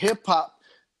hip hop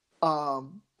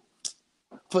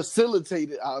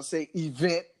facilitated, I'll say,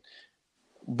 event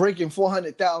breaking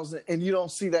 400,000, and you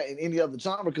don't see that in any other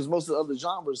genre because most of the other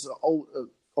genres are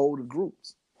older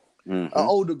groups. An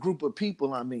older group of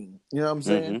people, I mean. You know what I'm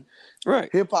saying?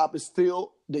 Right. Hip-hop is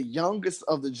still the youngest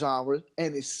of the genre,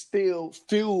 and it's still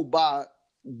fueled by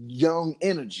young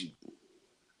energy.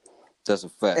 That's a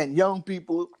fact. And young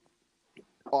people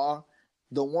are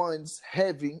the ones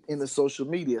heavy in the social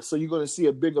media. So you're going to see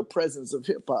a bigger presence of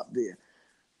hip-hop there.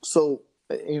 So,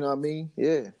 you know what I mean?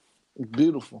 Yeah. It's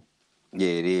beautiful. Yeah,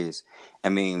 it is. I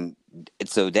mean,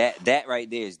 so that right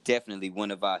there is definitely one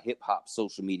of our hip hop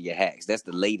social media hacks. That's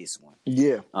the latest one.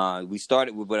 Yeah. We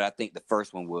started with what I think the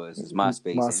first one was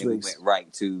MySpace, and then we went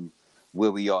right to where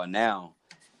we are now.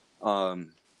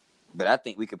 But I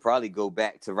think we could probably go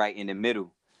back to right in the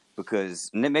middle, because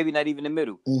maybe not even the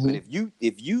middle. But if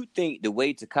you think the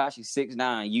way Tekashi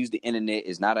 6ix9ine used the internet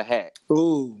is not a hack,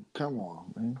 ooh, come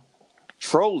on, man.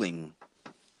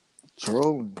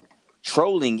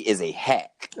 Trolling is a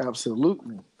hack.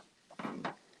 Absolutely.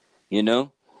 You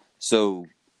know? So,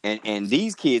 and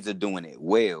these kids are doing it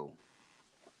well.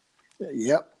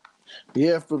 Yep.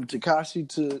 Yeah, from Tekashi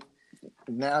to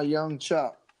now Young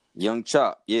Chop. Young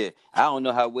Chop, yeah. I don't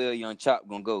know how well Young Chop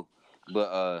gonna go.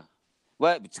 But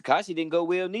but Tekashi didn't go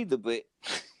well neither, but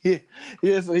yeah,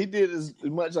 so he did as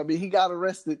much. I mean, he got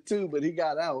arrested too, but he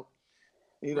got out.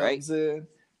 You know what I'm saying?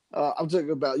 I'm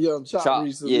talking about Young Chop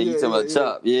recently. Yeah, you talking about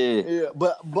Chop, yeah. Yeah,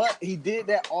 but he did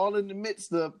that all in the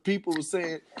midst of people were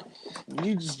saying,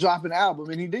 you just drop an album,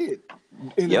 and he did.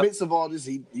 In the midst of all this,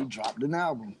 he dropped an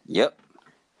album. Yep.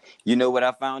 You know what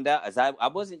I found out? As I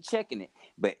wasn't checking it,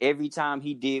 but every time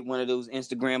he did one of those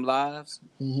Instagram lives,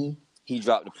 he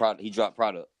dropped the product. He dropped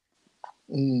product.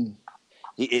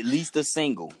 At least a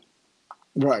single.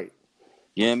 Right.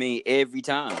 You know what I mean? Every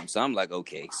time. So I'm like,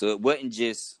 okay. So it wasn't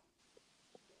just,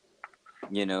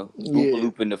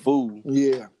 looping the fool.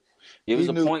 Yeah. There was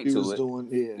a point to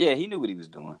it. Yeah, he knew what he was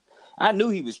doing. I knew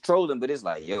he was trolling, but it's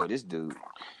like, yo, this dude.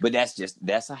 But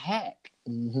that's a hack.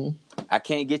 I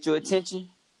can't get your attention.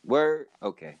 Word?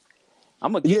 Okay.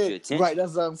 I'm going to get your attention. Right,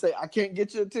 that's what I'm saying. I can't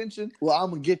get your attention. Well,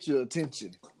 I'm going to get your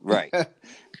attention. Right.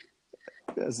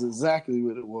 That's exactly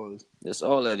what it was. That's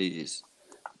all that is.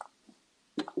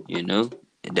 And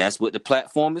that's what the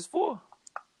platform is for.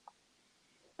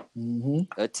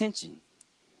 Attention.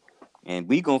 And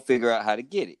we going to figure out how to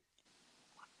get it.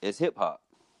 It's hip hop.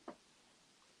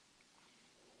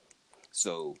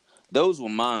 So those were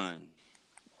mine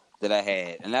that I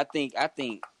had. And I think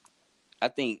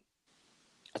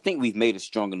we've made a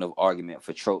strong enough argument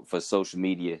for social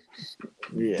media.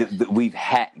 Yeah. We've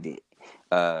hacked it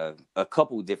a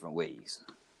couple different ways.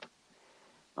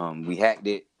 We hacked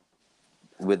it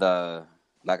with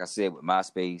like I said, with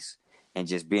MySpace, and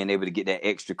just being able to get that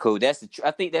extra code. I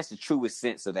think that's the truest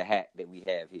sense of the hack that we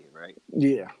have here, right?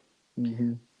 Yeah.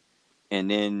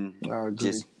 And then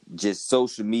just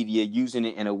social media, using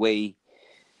it in a way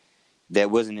that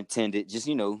wasn't intended. Just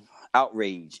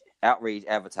outrage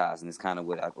advertising is kind of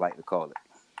what I like to call it.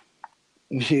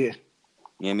 Yeah. You know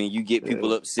what I mean? You get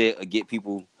people upset or get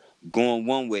people going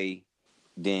one way,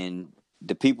 then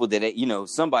the people that,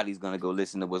 somebody's going to go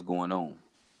listen to what's going on.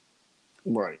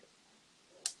 Right.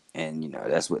 And,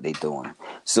 that's what they're doing.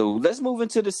 So let's move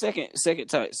into the second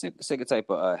type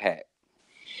of hack.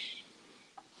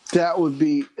 That would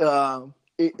be,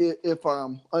 if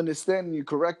I'm understanding you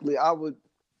correctly, I would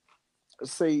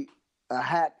say a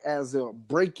hack as a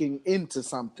breaking into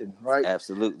something, right?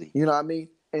 Absolutely. You know what I mean?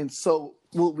 And so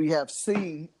what we have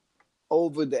seen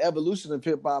over the evolution of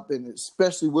hip hop, and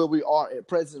especially where we are at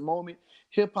present moment,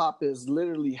 hip hop is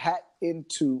literally hacked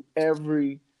into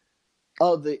every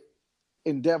other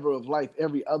endeavor of life,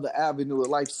 every other avenue of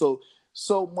life. So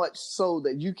much so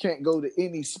that you can't go to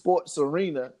any sports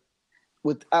arena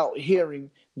without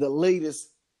hearing the latest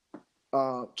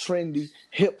trendy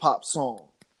hip hop song.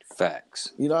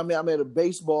 Facts. You know what I mean? I'm at a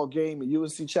baseball game at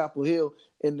UNC Chapel Hill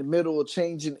in the middle of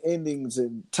changing endings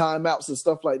and timeouts and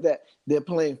stuff like that. They're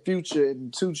playing Future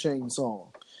and 2 Chainz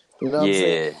song. You know what I'm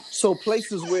saying? So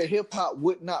places where hip hop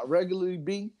would not regularly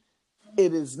be,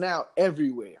 it is now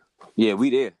everywhere. Yeah, we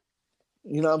there.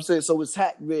 You know what I'm saying? So it's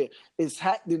hacked there. It's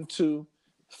hacked into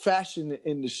fashion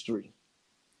industry.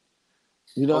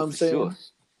 You know what I'm saying? Sure.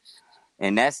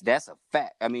 And that's a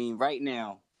fact. I mean, right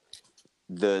now,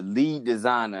 the lead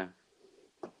designer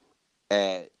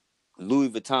at Louis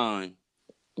Vuitton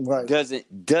doesn't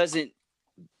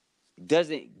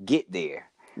get there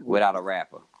without a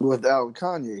rapper. Without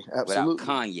Kanye, absolutely. Without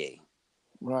Kanye.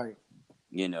 Right.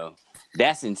 You know,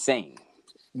 that's insane.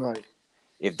 Right.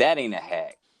 If that ain't a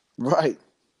hack. Right.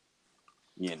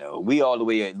 You know, we all the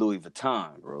way at Louis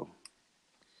Vuitton, bro.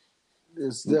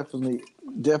 It's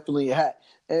definitely a hack.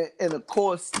 And of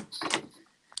course,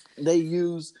 they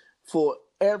use for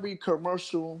every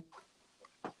commercial,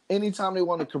 anytime they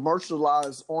want to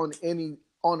commercialize on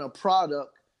a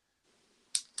product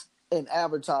and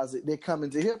advertise it, they come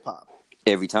into hip hop.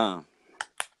 Every time.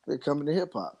 They come into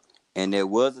hip hop. And there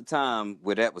was a time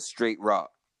where that was straight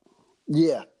rock.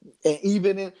 Yeah.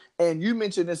 And and you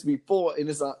mentioned this before, and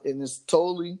it's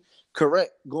totally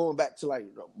correct, going back to like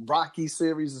Rocky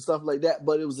series and stuff like that.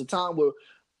 But it was a time where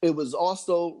it was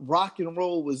also rock and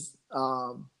roll was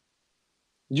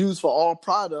used for all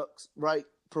products, right?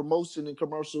 Promotion and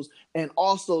commercials, and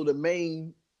also the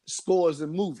main scores in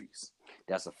movies.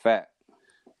 That's a fact.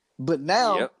 But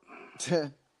now,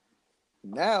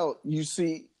 now you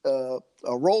see a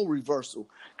role reversal,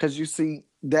 because you see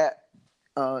that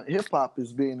hip hop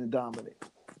is being the dominant.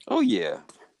 Oh yeah.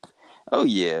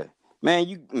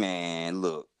 Man,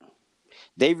 look.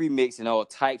 They remixing all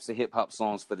types of hip hop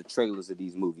songs for the trailers of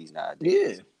these movies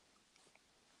nowadays. Yeah.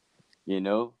 You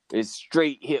know, it's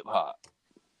straight hip hop.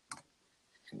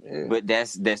 Yeah. But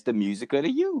that's the music of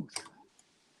the youth.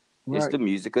 Right. It's the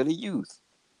music of the youth.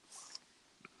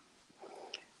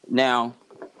 Now,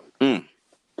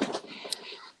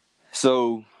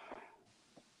 so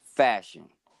fashion.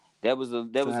 There was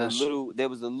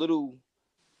a little.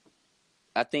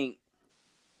 I think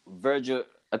Virgil.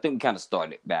 I think we kind of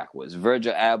started backwards.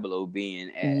 Virgil Abloh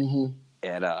being at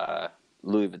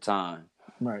Louis Vuitton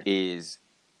is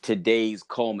today's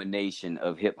culmination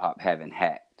of hip hop having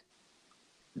hacked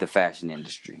the fashion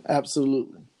industry.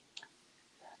 Absolutely.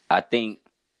 I think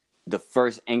the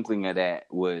first inkling of that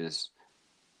was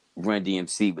Run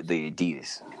DMC with the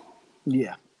Adidas.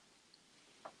 Yeah.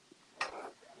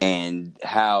 And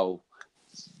how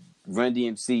Run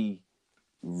DMC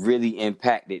really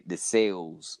impacted the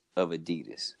sales of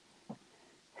Adidas.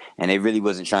 And they really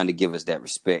wasn't trying to give us that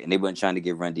respect. And they wasn't trying to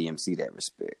give Run DMC that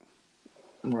respect.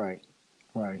 Right.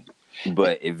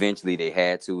 But eventually they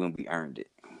had to, and we earned it.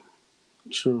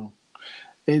 True.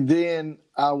 And then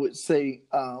I would say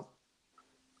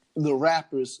the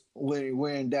rappers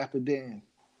wearing Dapper Dan.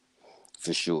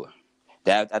 For sure.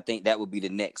 I think that would be the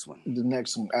next one. The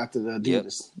next one after the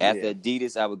Adidas. Yep. After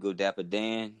Adidas, I would go Dapper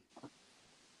Dan.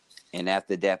 And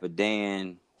after Dapper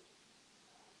Dan,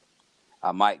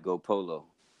 I might go Polo.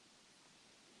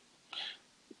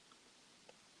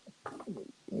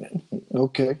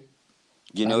 Okay.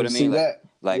 You know what I mean?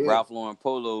 Like Ralph Lauren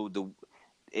Polo,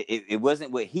 it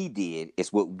wasn't what he did,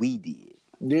 it's what we did.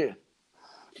 Yeah.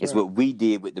 It's what we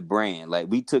did with the brand. Like,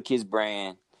 we took his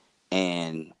brand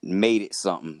and made it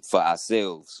something for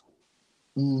ourselves.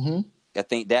 Mm-hmm. I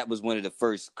think that was one of the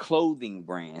first clothing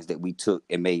brands that we took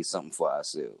and made something for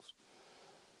ourselves.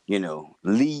 You know,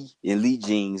 Lee and Lee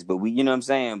jeans, but we, you know what I'm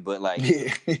saying? But like,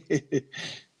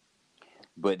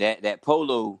 but that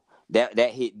Polo, that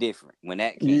hit different when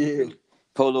that came. Yeah.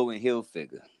 Polo and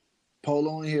Hilfiger.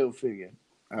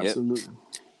 Absolutely.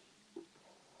 Yep.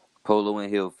 Polo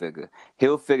and Hilfiger.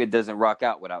 Hilfiger doesn't rock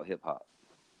out without hip hop.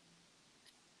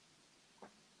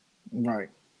 Right.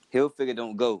 Hilfiger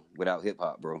don't go without hip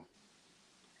hop, bro.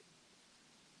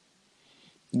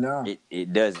 No.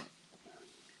 It doesn't.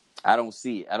 I don't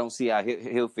see it. I don't see how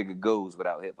Hilfiger goes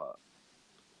without hip hop.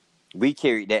 We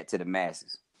carried that to the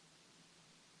masses.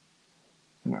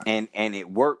 Right. And it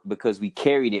worked because we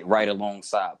carried it right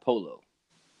alongside Polo.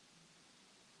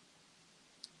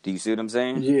 Do you see what I'm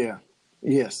saying? Yeah.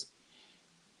 Yes.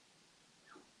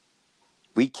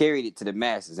 We carried it to the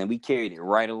masses, and we carried it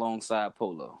right alongside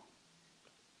Polo.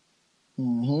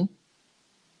 Mm-hmm.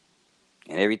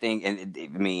 And everything. And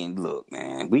I mean, look,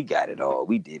 man, we got it all.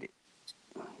 We did it.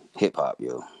 Hip hop,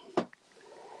 yo.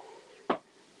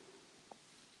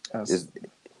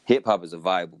 Hip hop is a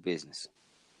viable business.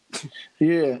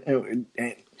 Yeah, and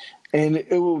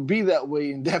it will be that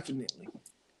way indefinitely.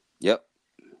 Yep.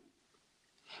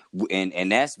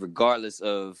 And that's regardless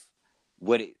of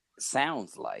what it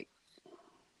sounds like.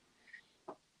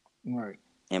 Right.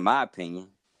 In my opinion.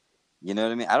 You know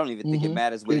what I mean? I don't even think it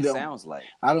matters what it sounds like.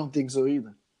 I don't think so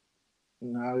either.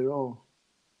 Not at all.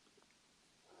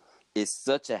 It's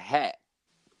such a hat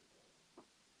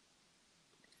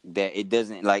that it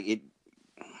doesn't like it.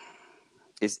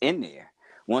 It's in there.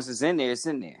 Once it's in there, it's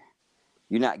in there.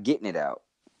 You're not getting it out.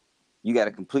 You got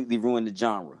to completely ruin the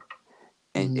genre.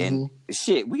 And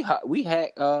shit, we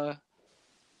had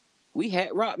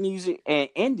rock music and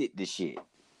ended the shit.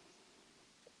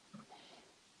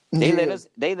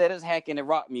 They let us hack into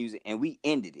rock music and we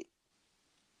ended it.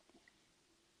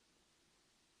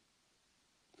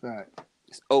 Right.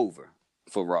 It's over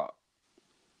for rock.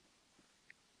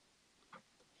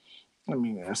 I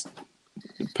mean, that's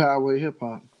the power of hip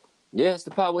hop. Yeah, it's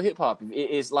the power of hip hop.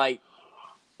 It's like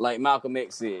Malcolm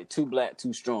X said, too black,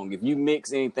 too strong. If you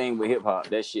mix anything with hip hop,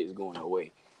 that shit is going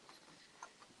away.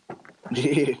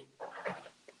 Yeah.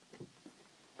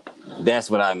 That's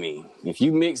what I mean. If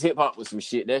you mix hip hop with some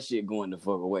shit, that shit going the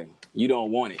fuck away. You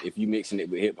don't want it if you mixing it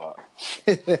with hip hop.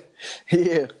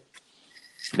 Yeah.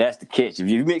 That's the catch. If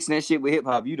you mixing that shit with hip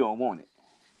hop, you don't want it.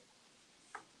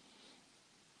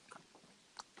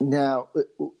 Now,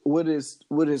 what is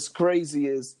crazy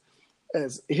is,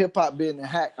 as hip hop being a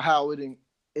hack, how it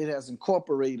has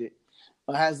incorporated,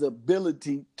 has the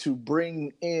ability to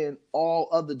bring in all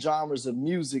other genres of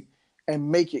music and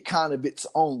make it kind of its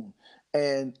own.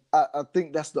 And I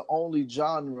think that's the only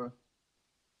genre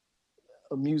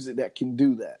of music that can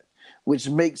do that, which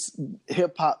makes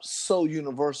hip hop so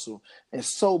universal and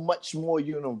so much more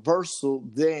universal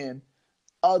than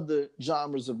other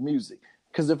genres of music.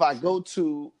 Because if I go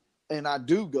to, and I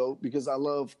do go because I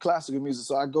love classical music,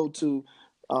 so I go to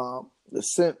the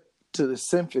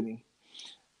symphony,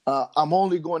 I'm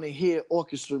only going to hear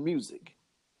orchestra music.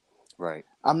 Right.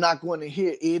 I'm not going to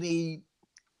hear any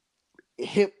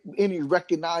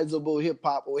recognizable hip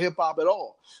hop or hip hop at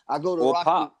all. I go to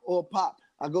pop.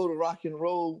 I go to rock and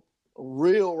roll,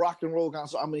 real rock and roll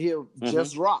concert. I'm gonna hear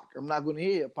just rock. I'm not going to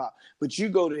hear hip hop. But you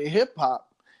go to hip hop,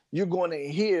 you can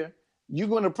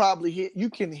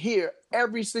hear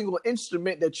every single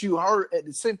instrument that you heard at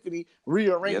the symphony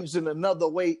rearranged in another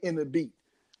way in the beat.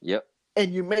 Yep.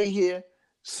 And you may hear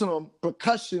some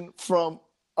percussion from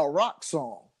a rock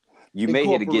song. You may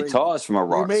hear the guitars from a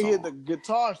rock song. You may hear the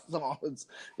guitar songs.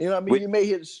 You know what I mean? You may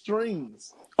hear the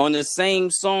strings. On the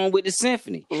same song with the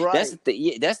symphony. Right. That's the thing.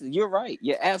 Yeah, you're right.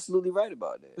 You're absolutely right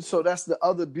about that. So that's the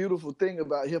other beautiful thing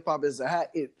about hip hop is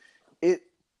that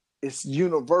it's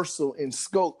universal in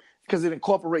scope because it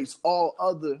incorporates all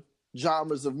other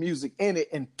genres of music in it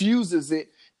and fuses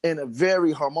it in a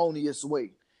very harmonious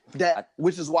way.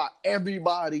 Which is why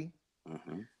everybody,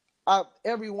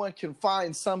 everyone can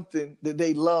find something that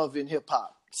they love in hip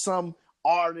hop. Some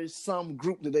artist, some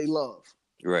group that they love.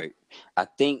 Right. I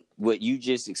think what you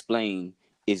just explained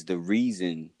is the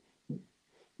reason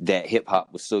that hip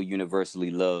hop was so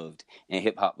universally loved and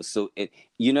hip hop was so,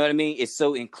 you know what I mean? It's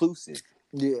so inclusive.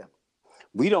 Yeah.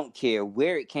 We don't care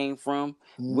where it came from.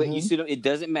 What you see, it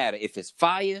doesn't matter. If it's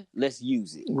fire, let's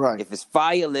use it. Right. If it's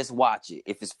fire, let's watch it.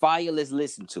 If it's fire, let's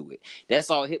listen to it. That's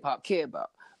all hip hop care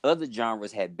about. Other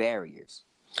genres had barriers.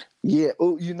 Yeah.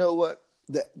 Oh, you know what?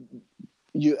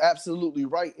 You're absolutely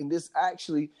right. And this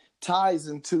actually ties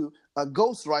into a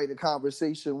ghostwriter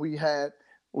conversation we had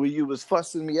where you was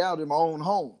fussing me out in my own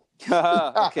home.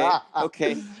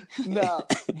 Okay. Nah,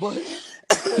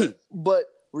 but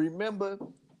remember,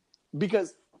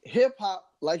 because hip hop,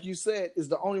 like you said, is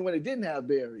the only one that didn't have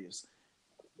barriers.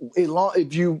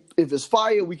 If it's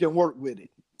fire, we can work with it.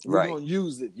 We're gonna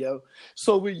use it, yo.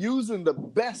 So we're using the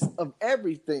best of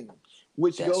everything,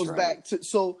 which goes back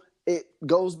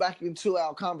into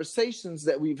our conversations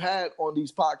that we've had on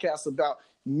these podcasts about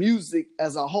music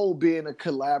as a whole being a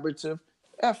collaborative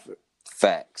effort.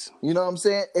 Facts. You know what I'm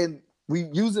saying? And we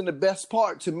using the best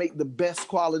part to make the best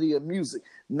quality of music.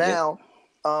 Now,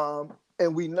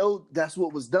 and we know that's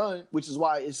what was done, which is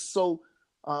why it's so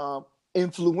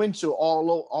influential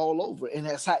all over and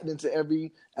has happened into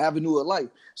every avenue of life.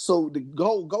 So the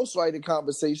whole ghostwriting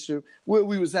conversation, where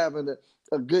we was having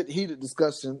a good heated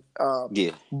discussion.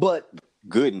 But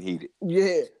good and heated.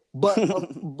 Yeah. But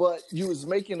but you was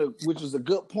making which was a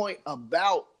good point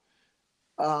about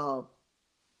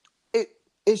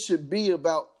it should be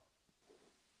about.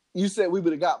 You said we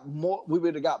would have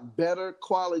got better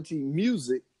quality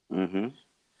music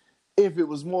if it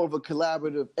was more of a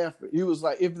collaborative effort. He was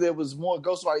like, if there was more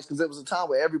ghostwriters, because there was a time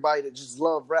where everybody that just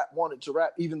loved rap wanted to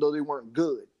rap, even though they weren't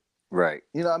good. Right.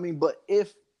 You know what I mean? But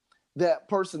if that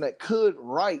person that could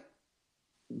write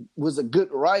was a good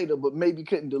writer, but maybe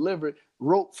couldn't deliver it,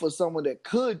 wrote for someone that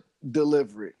could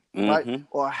deliver it, right?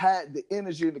 Or had the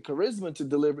energy and the charisma to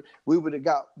deliver it, we would have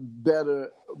got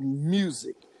better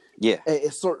music. Yeah.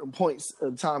 At certain points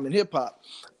of time in hip hop.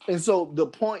 And so the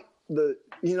point, the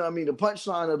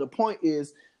punchline of the point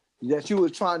is that you were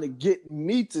trying to get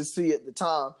me to see at the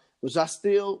time, which I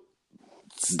still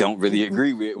don't really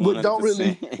agree with 100%. Don't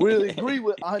really agree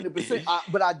with 100%.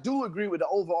 But I do agree with the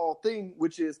overall thing,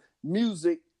 which is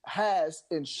music has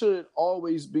and should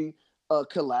always be a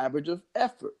collaborative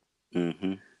effort.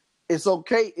 It's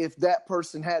okay if that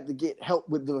person had to get help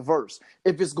with the verse.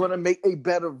 If it's going to make a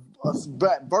better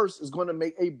verse, is going to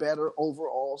make a better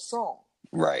overall song.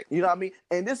 Right. You know what I mean?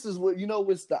 And this is what,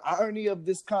 what's the irony of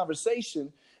this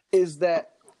conversation is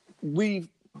that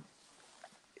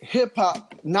hip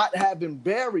hop not having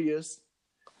barriers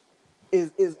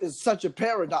is such a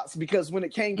paradox, because when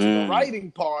it came to the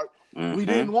writing part, we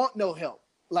didn't want no help.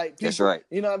 Like people, that's right.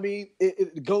 You know what I mean?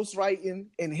 Ghostwriting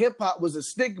in hip hop was a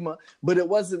stigma, but it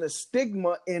wasn't a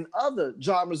stigma in other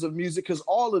genres of music because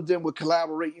all of them were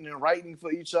collaborating and writing for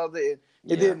each other, and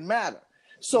it didn't matter.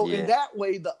 So in that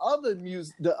way, the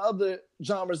other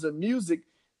genres of music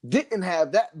didn't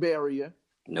have that barrier.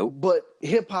 Nope. But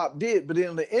hip hop did. But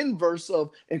in the inverse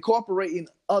of incorporating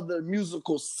other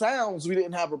musical sounds, we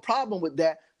didn't have a problem with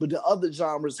that. But the other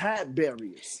genres had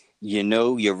barriers.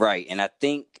 You're right, and I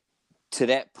think. To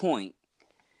that point,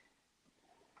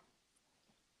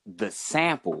 the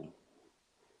sample,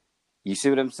 you see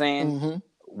what I'm saying,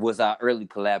 was our early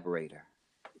collaborator.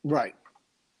 Right.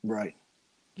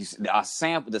 You see,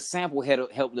 the sample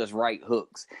helped us write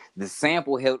hooks. The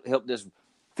sample helped us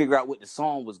figure out what the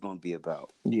song was going to be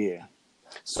about. Yeah.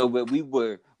 So when we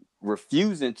were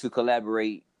refusing to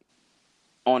collaborate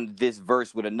on this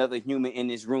verse with another human in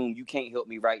this room, you can't help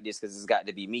me write this because it's got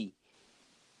to be me.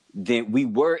 Then we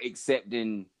were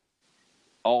accepting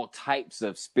all types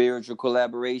of spiritual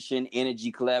collaboration,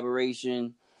 energy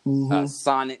collaboration,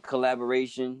 sonic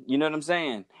collaboration. You know what I'm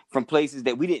saying? From places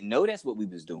that we didn't know that's what we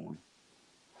was doing.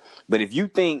 But if you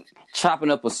think chopping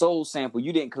up a soul sample,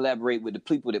 you didn't collaborate with the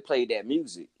people that played that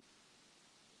music.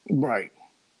 Right.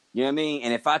 You know what I mean?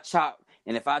 And if I chop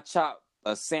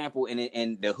a sample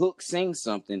and the hook sings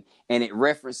something and it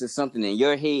references something in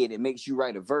your head, it makes you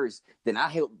write a verse, then I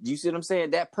help. You see what I'm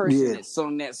saying? That person that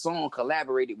sung that song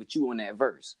collaborated with you on that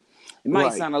verse. It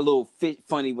might sound a little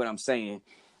funny what I'm saying.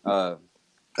 I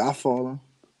follow.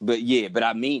 But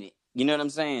I mean it. You know what I'm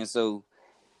saying? So,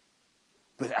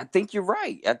 but I think you're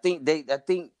right. I think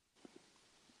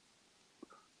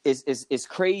it's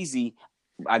crazy.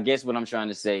 I guess what I'm trying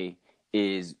to say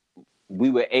is we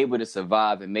were able to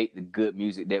survive and make the good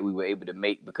music that we were able to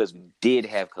make because we did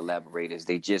have collaborators.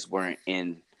 They just weren't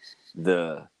in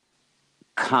the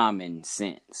common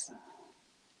sense.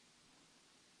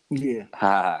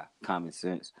 Yeah. Common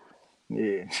sense.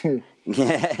 Yeah.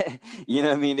 Yeah. You know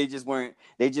what I mean? They just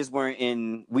weren't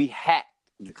in. We hacked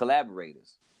the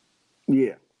collaborators.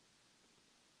 Yeah.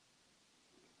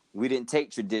 We didn't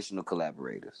take traditional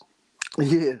collaborators.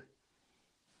 Yeah.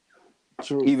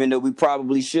 True. Even though we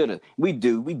probably should have. We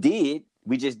did.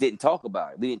 We just didn't talk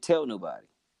about it. We didn't tell nobody.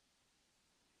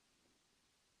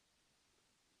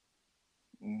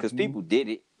 Because people did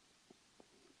it.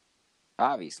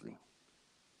 Obviously.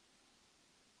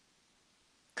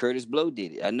 Curtis Blow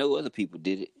did it. I know other people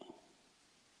did it.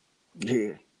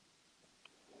 Yeah.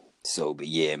 So, but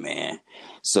yeah, man.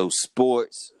 So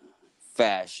sports,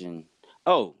 fashion.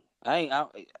 Oh,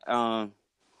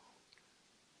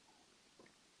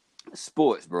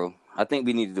 sports, bro. I think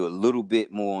we need to do a little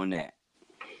bit more on that.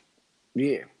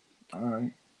 Yeah. All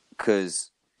right.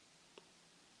 Because,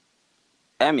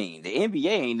 I mean, the NBA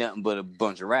ain't nothing but a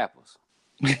bunch of rappers.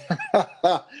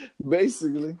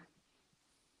 Basically.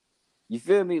 You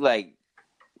feel me? Like,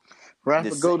 rap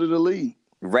or go to the league.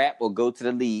 Rap or go to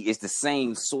the league. It's the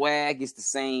same swag. It's the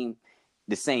same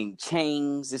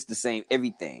chains. It's the same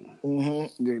everything.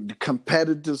 The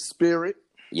competitive spirit.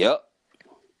 Yep.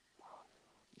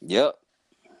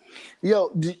 Yo,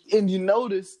 and you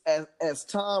notice as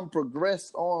time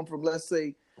progressed on from, let's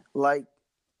say, like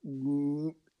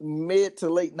mid to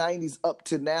late 90s up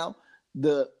to now,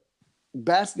 the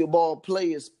basketball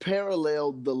players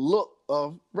paralleled the look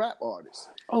of rap artists.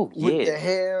 Oh, yeah. With the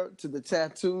hair, to the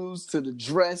tattoos, to the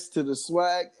dress, to the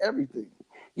swag, everything.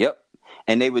 Yep.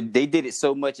 And they did it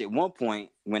so much at one point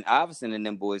when Iverson and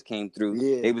them boys came through.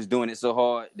 Yeah. They was doing it so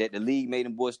hard that the league made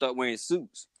them boys start wearing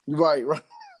suits. Right.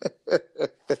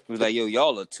 It was like, yo,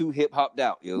 y'all are too hip hopped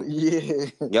out, yo. Yeah.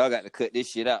 Y'all got to cut this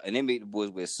shit out. And they made the boys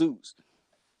wear suits.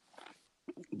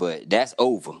 But that's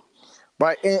over.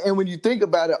 Right. And when you think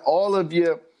about it, all of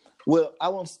your, well, I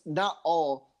won't, not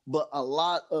all, but a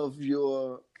lot of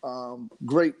your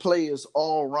great players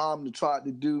all around to try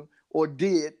to do or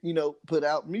did, put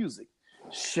out music.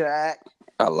 Shaq,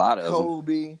 A lot of them.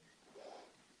 Kobe,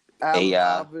 Allen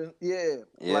AI. Iverson, yeah.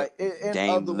 Yeah. Like, and Dame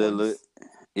other Lillard. ones.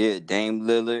 Yeah, Dame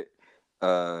Lillard.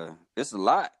 It's a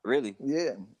lot, really.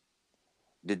 Yeah.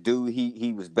 The dude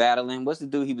he was battling. What's the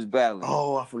dude he was battling?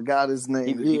 Oh, I forgot his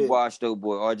name. He washed old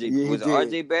boy RJ. Yeah, he was it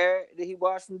did. RJ Barrett? Did he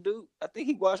wash from Duke? I think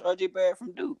he washed RJ Barrett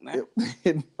from Duke, man.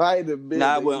 It might have been.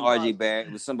 Nah, it wasn't RJ Barrett.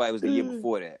 It was somebody. It was the year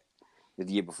before that. It was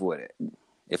the year before that,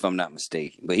 if I'm not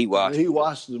mistaken. But he washed. He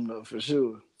washed them though, for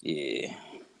sure. Yeah,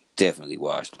 definitely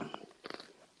washed them.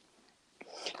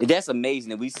 And that's amazing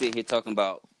that we sit here talking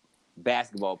about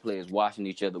basketball players washing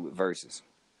each other with verses.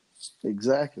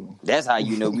 Exactly. That's how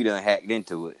you know we done hacked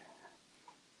into it.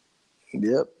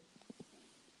 Yep.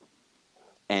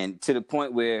 And to the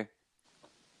point where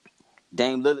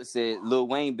Dame Lillard said Lil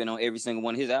Wayne been on every single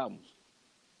one of his albums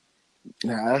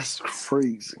Nah, that's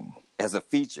crazy. as a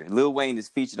feature. Lil Wayne is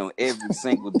featured on every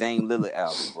single Dame Lillard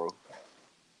album, bro.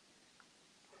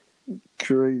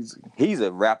 Crazy. He's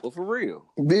a rapper for real.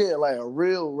 Yeah, like a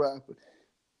real rapper.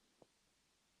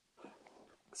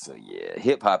 So yeah,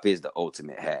 hip hop is the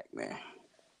ultimate hack, man.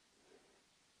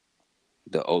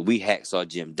 We hacksaw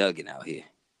Jim Duggan out here.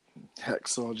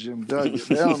 Hacksaw Jim Duggan.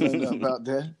 They don't know nothing about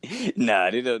that.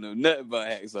 Nah, they don't know nothing about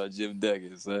hacksaw Jim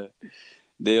Duggan, son.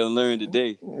 They'll learn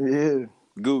today. Yeah.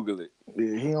 Google it.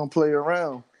 Yeah, he don't play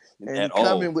around. And At he all.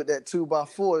 coming with that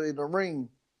 2x4 in the ring.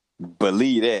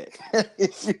 Believe that.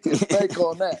 You can bank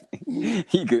on that.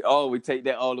 He could always take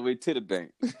that all the way to the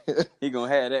bank. He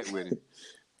gonna have that with him.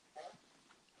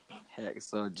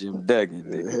 Hacksaw Jim Duggan,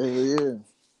 nigga. Hell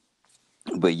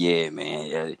yeah. But yeah,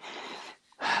 man.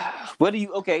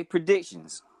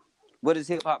 Predictions. What is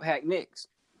hip hop hack next?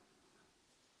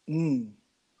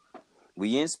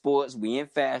 We in sports, we in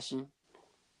fashion.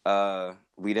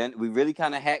 We really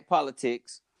kind of hacked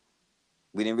politics.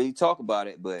 We didn't really talk about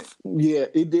it, but Yeah,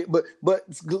 it did. But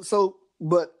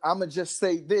I'm gonna just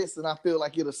say this, and I feel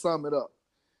like it'll sum it up.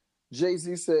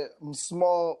 Jay-Z said, a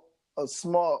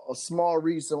small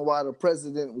reason why the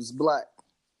president was black.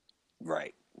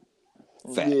 right.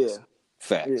 Facts. Yeah.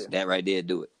 Facts. Yeah. That right there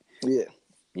do it. Yeah.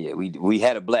 Yeah, we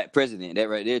had a black president. That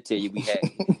right there tell you we had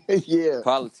Yeah.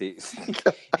 politics.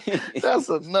 That's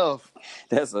enough.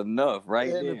 That's enough,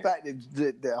 right And there. the fact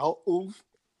that whole Oof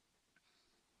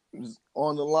was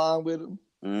on the line with him,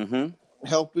 Mm-hmm.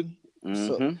 helping.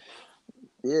 So,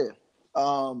 yeah.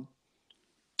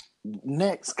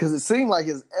 Next, because it seemed like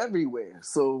it's everywhere.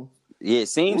 So, Yeah, it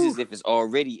seems as if it's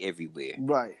already everywhere.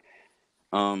 right.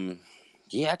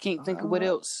 Yeah, I can't think of what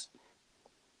else.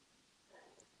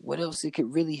 What else it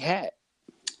could really hack?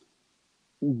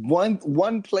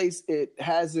 One place it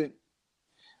hasn't.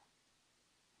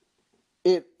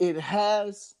 It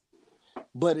has,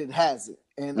 but it hasn't,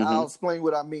 and I'll explain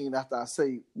what I mean after I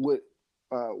say what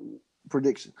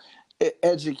prediction.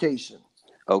 Education.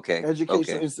 Okay.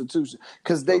 Education Okay. institution,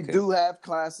 because they Okay. do have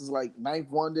classes like Ninth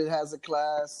Wonder has a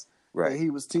class. Right. And he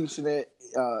was teaching at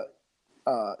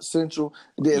Central.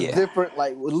 There's Yeah. different,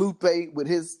 like with Lupe with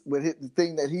his the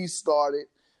thing that he started.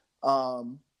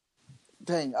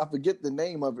 Dang, I forget the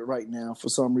name of it right now. For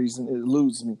some reason, it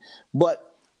eludes me.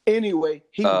 But anyway,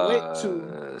 he went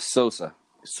to Sosa.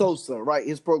 right?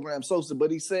 His program Sosa.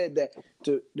 But he said that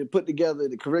to put together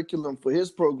the curriculum for his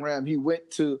program, he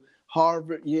went to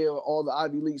Harvard, Yale, all the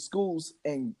Ivy League schools,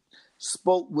 and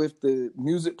spoke with the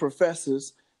music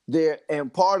professors there.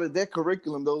 And part of their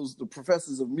curriculum, the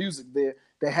professors of music there,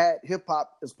 they had hip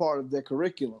hop as part of their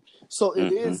curriculum. So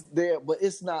it is there, but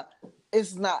it's not. It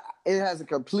hasn't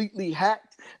completely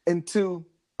hacked until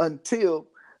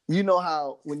you know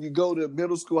how when you go to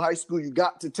middle school, high school, you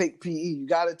got to take PE, you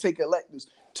got to take electives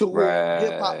to where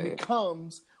hip hop Right.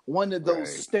 becomes one of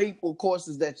those staple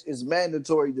courses that is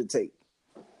mandatory to take.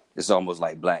 It's almost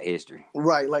like Black history.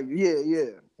 Right, like yeah.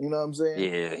 You know what I'm saying?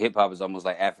 Yeah, hip hop is almost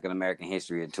like African American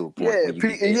history to a point. Yeah, where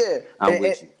you get that. I'm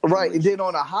with you. Right. And then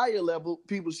on a higher level,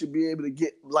 people should be able to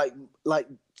get like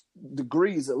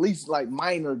degrees, at least like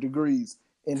minor degrees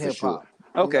in For hip hop.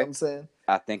 sure. Okay. You know what I'm saying?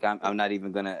 I think I'm not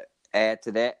even gonna add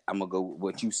to that. I'm gonna go with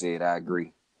what you said. I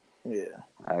agree. Yeah.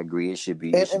 I agree. It should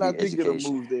be. And I think education.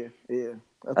 it'll move there. Yeah.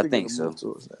 I think it'll so. move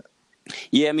towards that.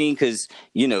 Yeah, I mean, because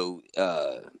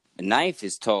Ninth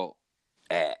is taught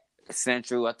at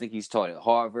Central. I think he's taught at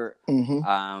Harvard.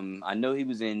 Mm-hmm. I know he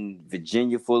was in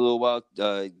Virginia for a little while,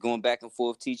 going back and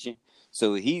forth teaching.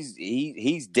 So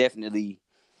he's definitely,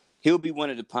 he'll be one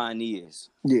of the pioneers.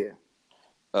 Yeah.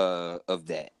 Of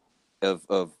that,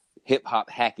 of hip hop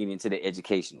hacking into the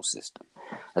educational system.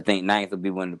 I think Ninth will be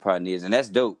one of the pioneers, and that's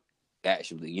dope.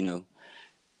 Actually, you know,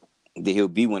 that he'll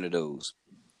be one of those.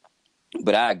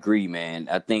 But I agree, man.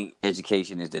 I think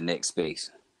education is the next space.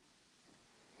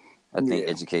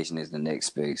 Education is the next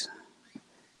space.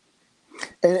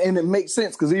 And it makes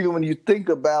sense because even when you think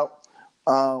about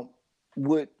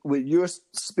with your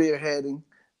spearheading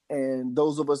and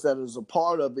those of us that is a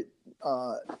part of it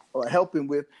are helping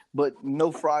with, but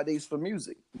no Fridays for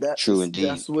music. True indeed.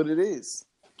 That's what it is.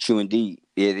 True indeed.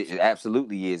 It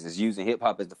absolutely is. It's using hip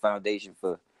hop as the foundation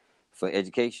for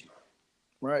education.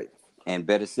 Right. And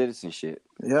better citizenship.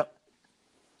 Yep.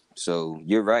 So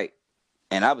you're right.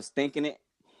 And I was thinking it.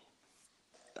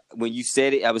 When you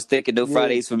said it, I was thinking no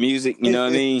Fridays for music. You know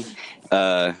what I mean?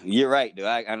 You're right, though.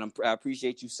 I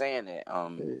appreciate you saying that.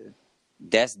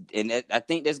 I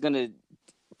think that's gonna,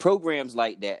 programs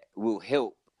like that will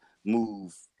help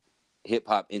move hip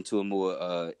hop into a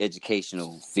more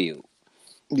educational field.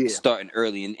 Yeah. Starting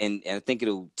early, and I think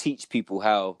it'll teach people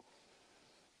how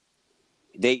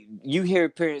you hear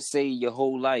parents say your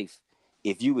whole life,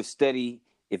 if you would study,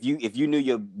 if you knew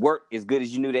your work as good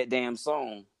as you knew that damn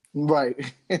song. Right.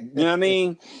 You know what I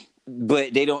mean?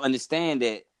 But they don't understand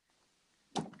that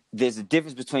there's a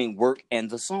difference between work and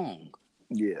the song.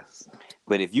 Yes.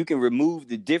 But if you can remove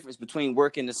the difference between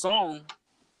work and the song,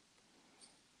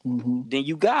 then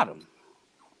you got them.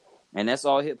 And that's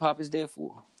all hip hop is there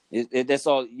for. That's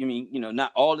all, you mean, you know,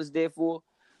 not all it's there for,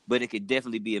 but it could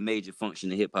definitely be a major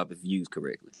function of hip hop if used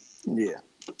correctly. Yeah.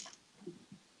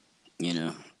 You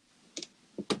know,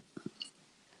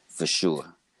 for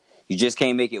sure. You just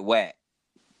can't make it whack.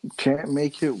 Can't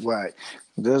make it whack.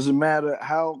 Doesn't matter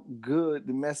how good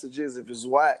the message is. If it's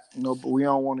whack, no, but we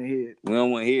don't want to hear it. We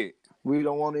don't want to hear it. We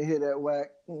don't want to hear that whack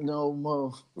no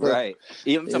more. Right.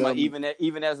 I'm talking about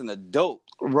even as an adult.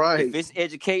 Right. If it's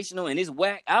educational and it's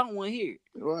whack, I don't want to hear it.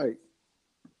 Right.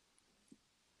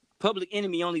 Public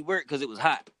Enemy only worked because it was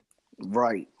hot.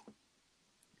 Right.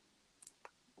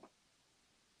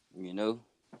 You know?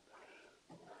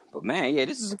 But man, yeah,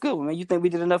 this is a good one, man. You think we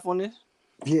did enough on this?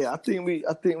 Yeah, I think we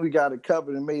got it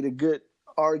covered and made a good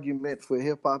argument for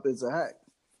hip hop as a hack.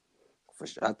 For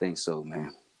sure. I think so,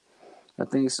 man. I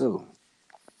think so.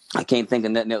 I can't think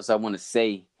of nothing else I want to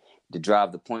say to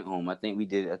drive the point home. I think we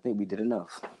did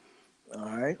enough.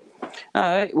 All right.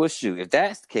 Well, shoot. If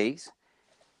that's the case,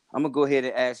 I'm gonna go ahead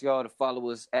and ask y'all to follow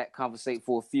us at Conversate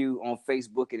for a Few on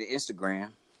Facebook and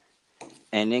Instagram,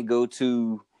 and then go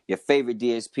to your favorite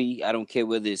DSP. I don't care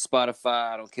whether it's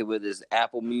Spotify. I don't care whether it's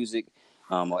Apple Music,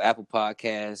 or Apple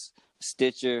Podcasts,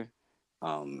 Stitcher,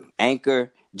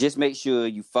 Anchor. Just make sure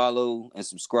you follow and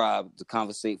subscribe to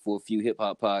Conversate for a Few Hip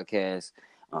Hop Podcast.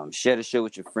 Share the show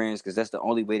with your friends, because that's the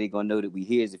only way they're gonna know that we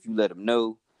here is if you let them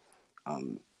know.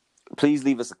 Please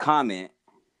leave us a comment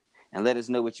and let us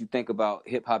know what you think about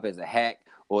hip hop as a hack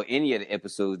or any of the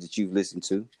episodes that you've listened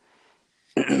to.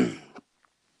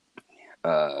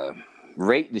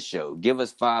 Rate the show. Give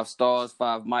us 5 stars,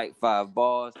 5 mic, 5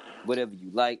 bars, whatever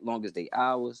you like, long as they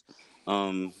ours.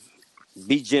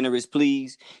 Be generous,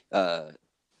 please.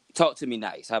 Talk to me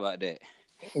nice. How about that?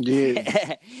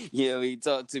 Yeah. You know what I mean?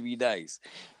 Talk to me nice.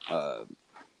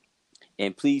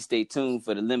 And please stay tuned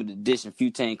for the limited edition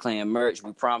Futane Clan merch.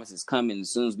 We promise it's coming as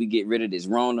soon as we get rid of this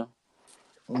Rona.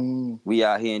 We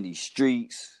out here in these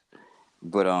streets.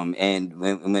 But and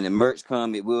when the merch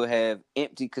come, it will have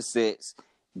empty cassettes,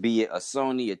 be it a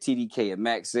Sony, a TDK, a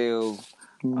Maxell,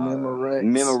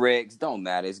 Memorex, don't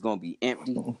matter. It's gonna be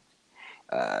empty.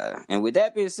 And with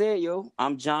that being said,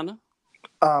 I'm Jonna.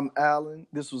 I'm Alan.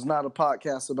 This was not a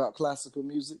podcast about classical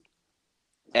music.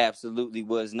 Absolutely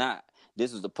was not.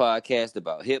 This was a podcast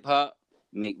about hip hop.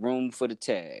 Make room for the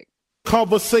tag.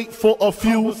 Conversate for a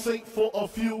few. Conversate for a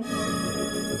few.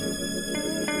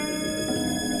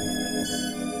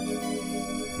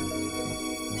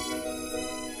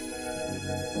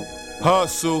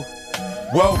 Hustle,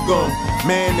 welcome.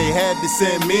 Man, they had to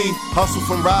send me. Hustle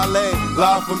from Raleigh,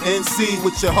 live from NC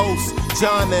with your hosts,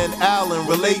 John and Alan.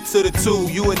 Relate to the two.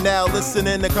 You are now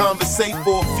listening to Conversate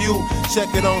for a Few.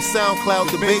 Check it on SoundCloud,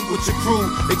 debate with your crew.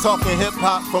 They talking hip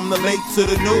hop from the late to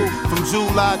the new. From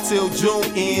July till June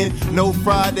end. No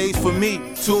Fridays for me.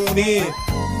 Tune in.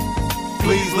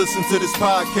 Please listen to this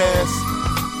podcast.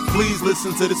 Please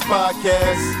listen to this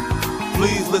podcast.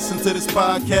 Please listen to this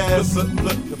podcast.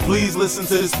 Please listen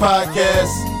to this podcast.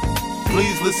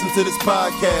 Please listen to this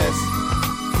podcast.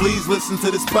 Please listen to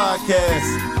this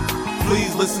podcast.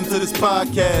 Please listen to this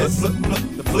podcast.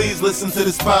 Please listen to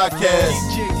this podcast.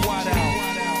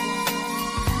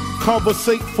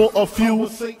 Conversate for a few.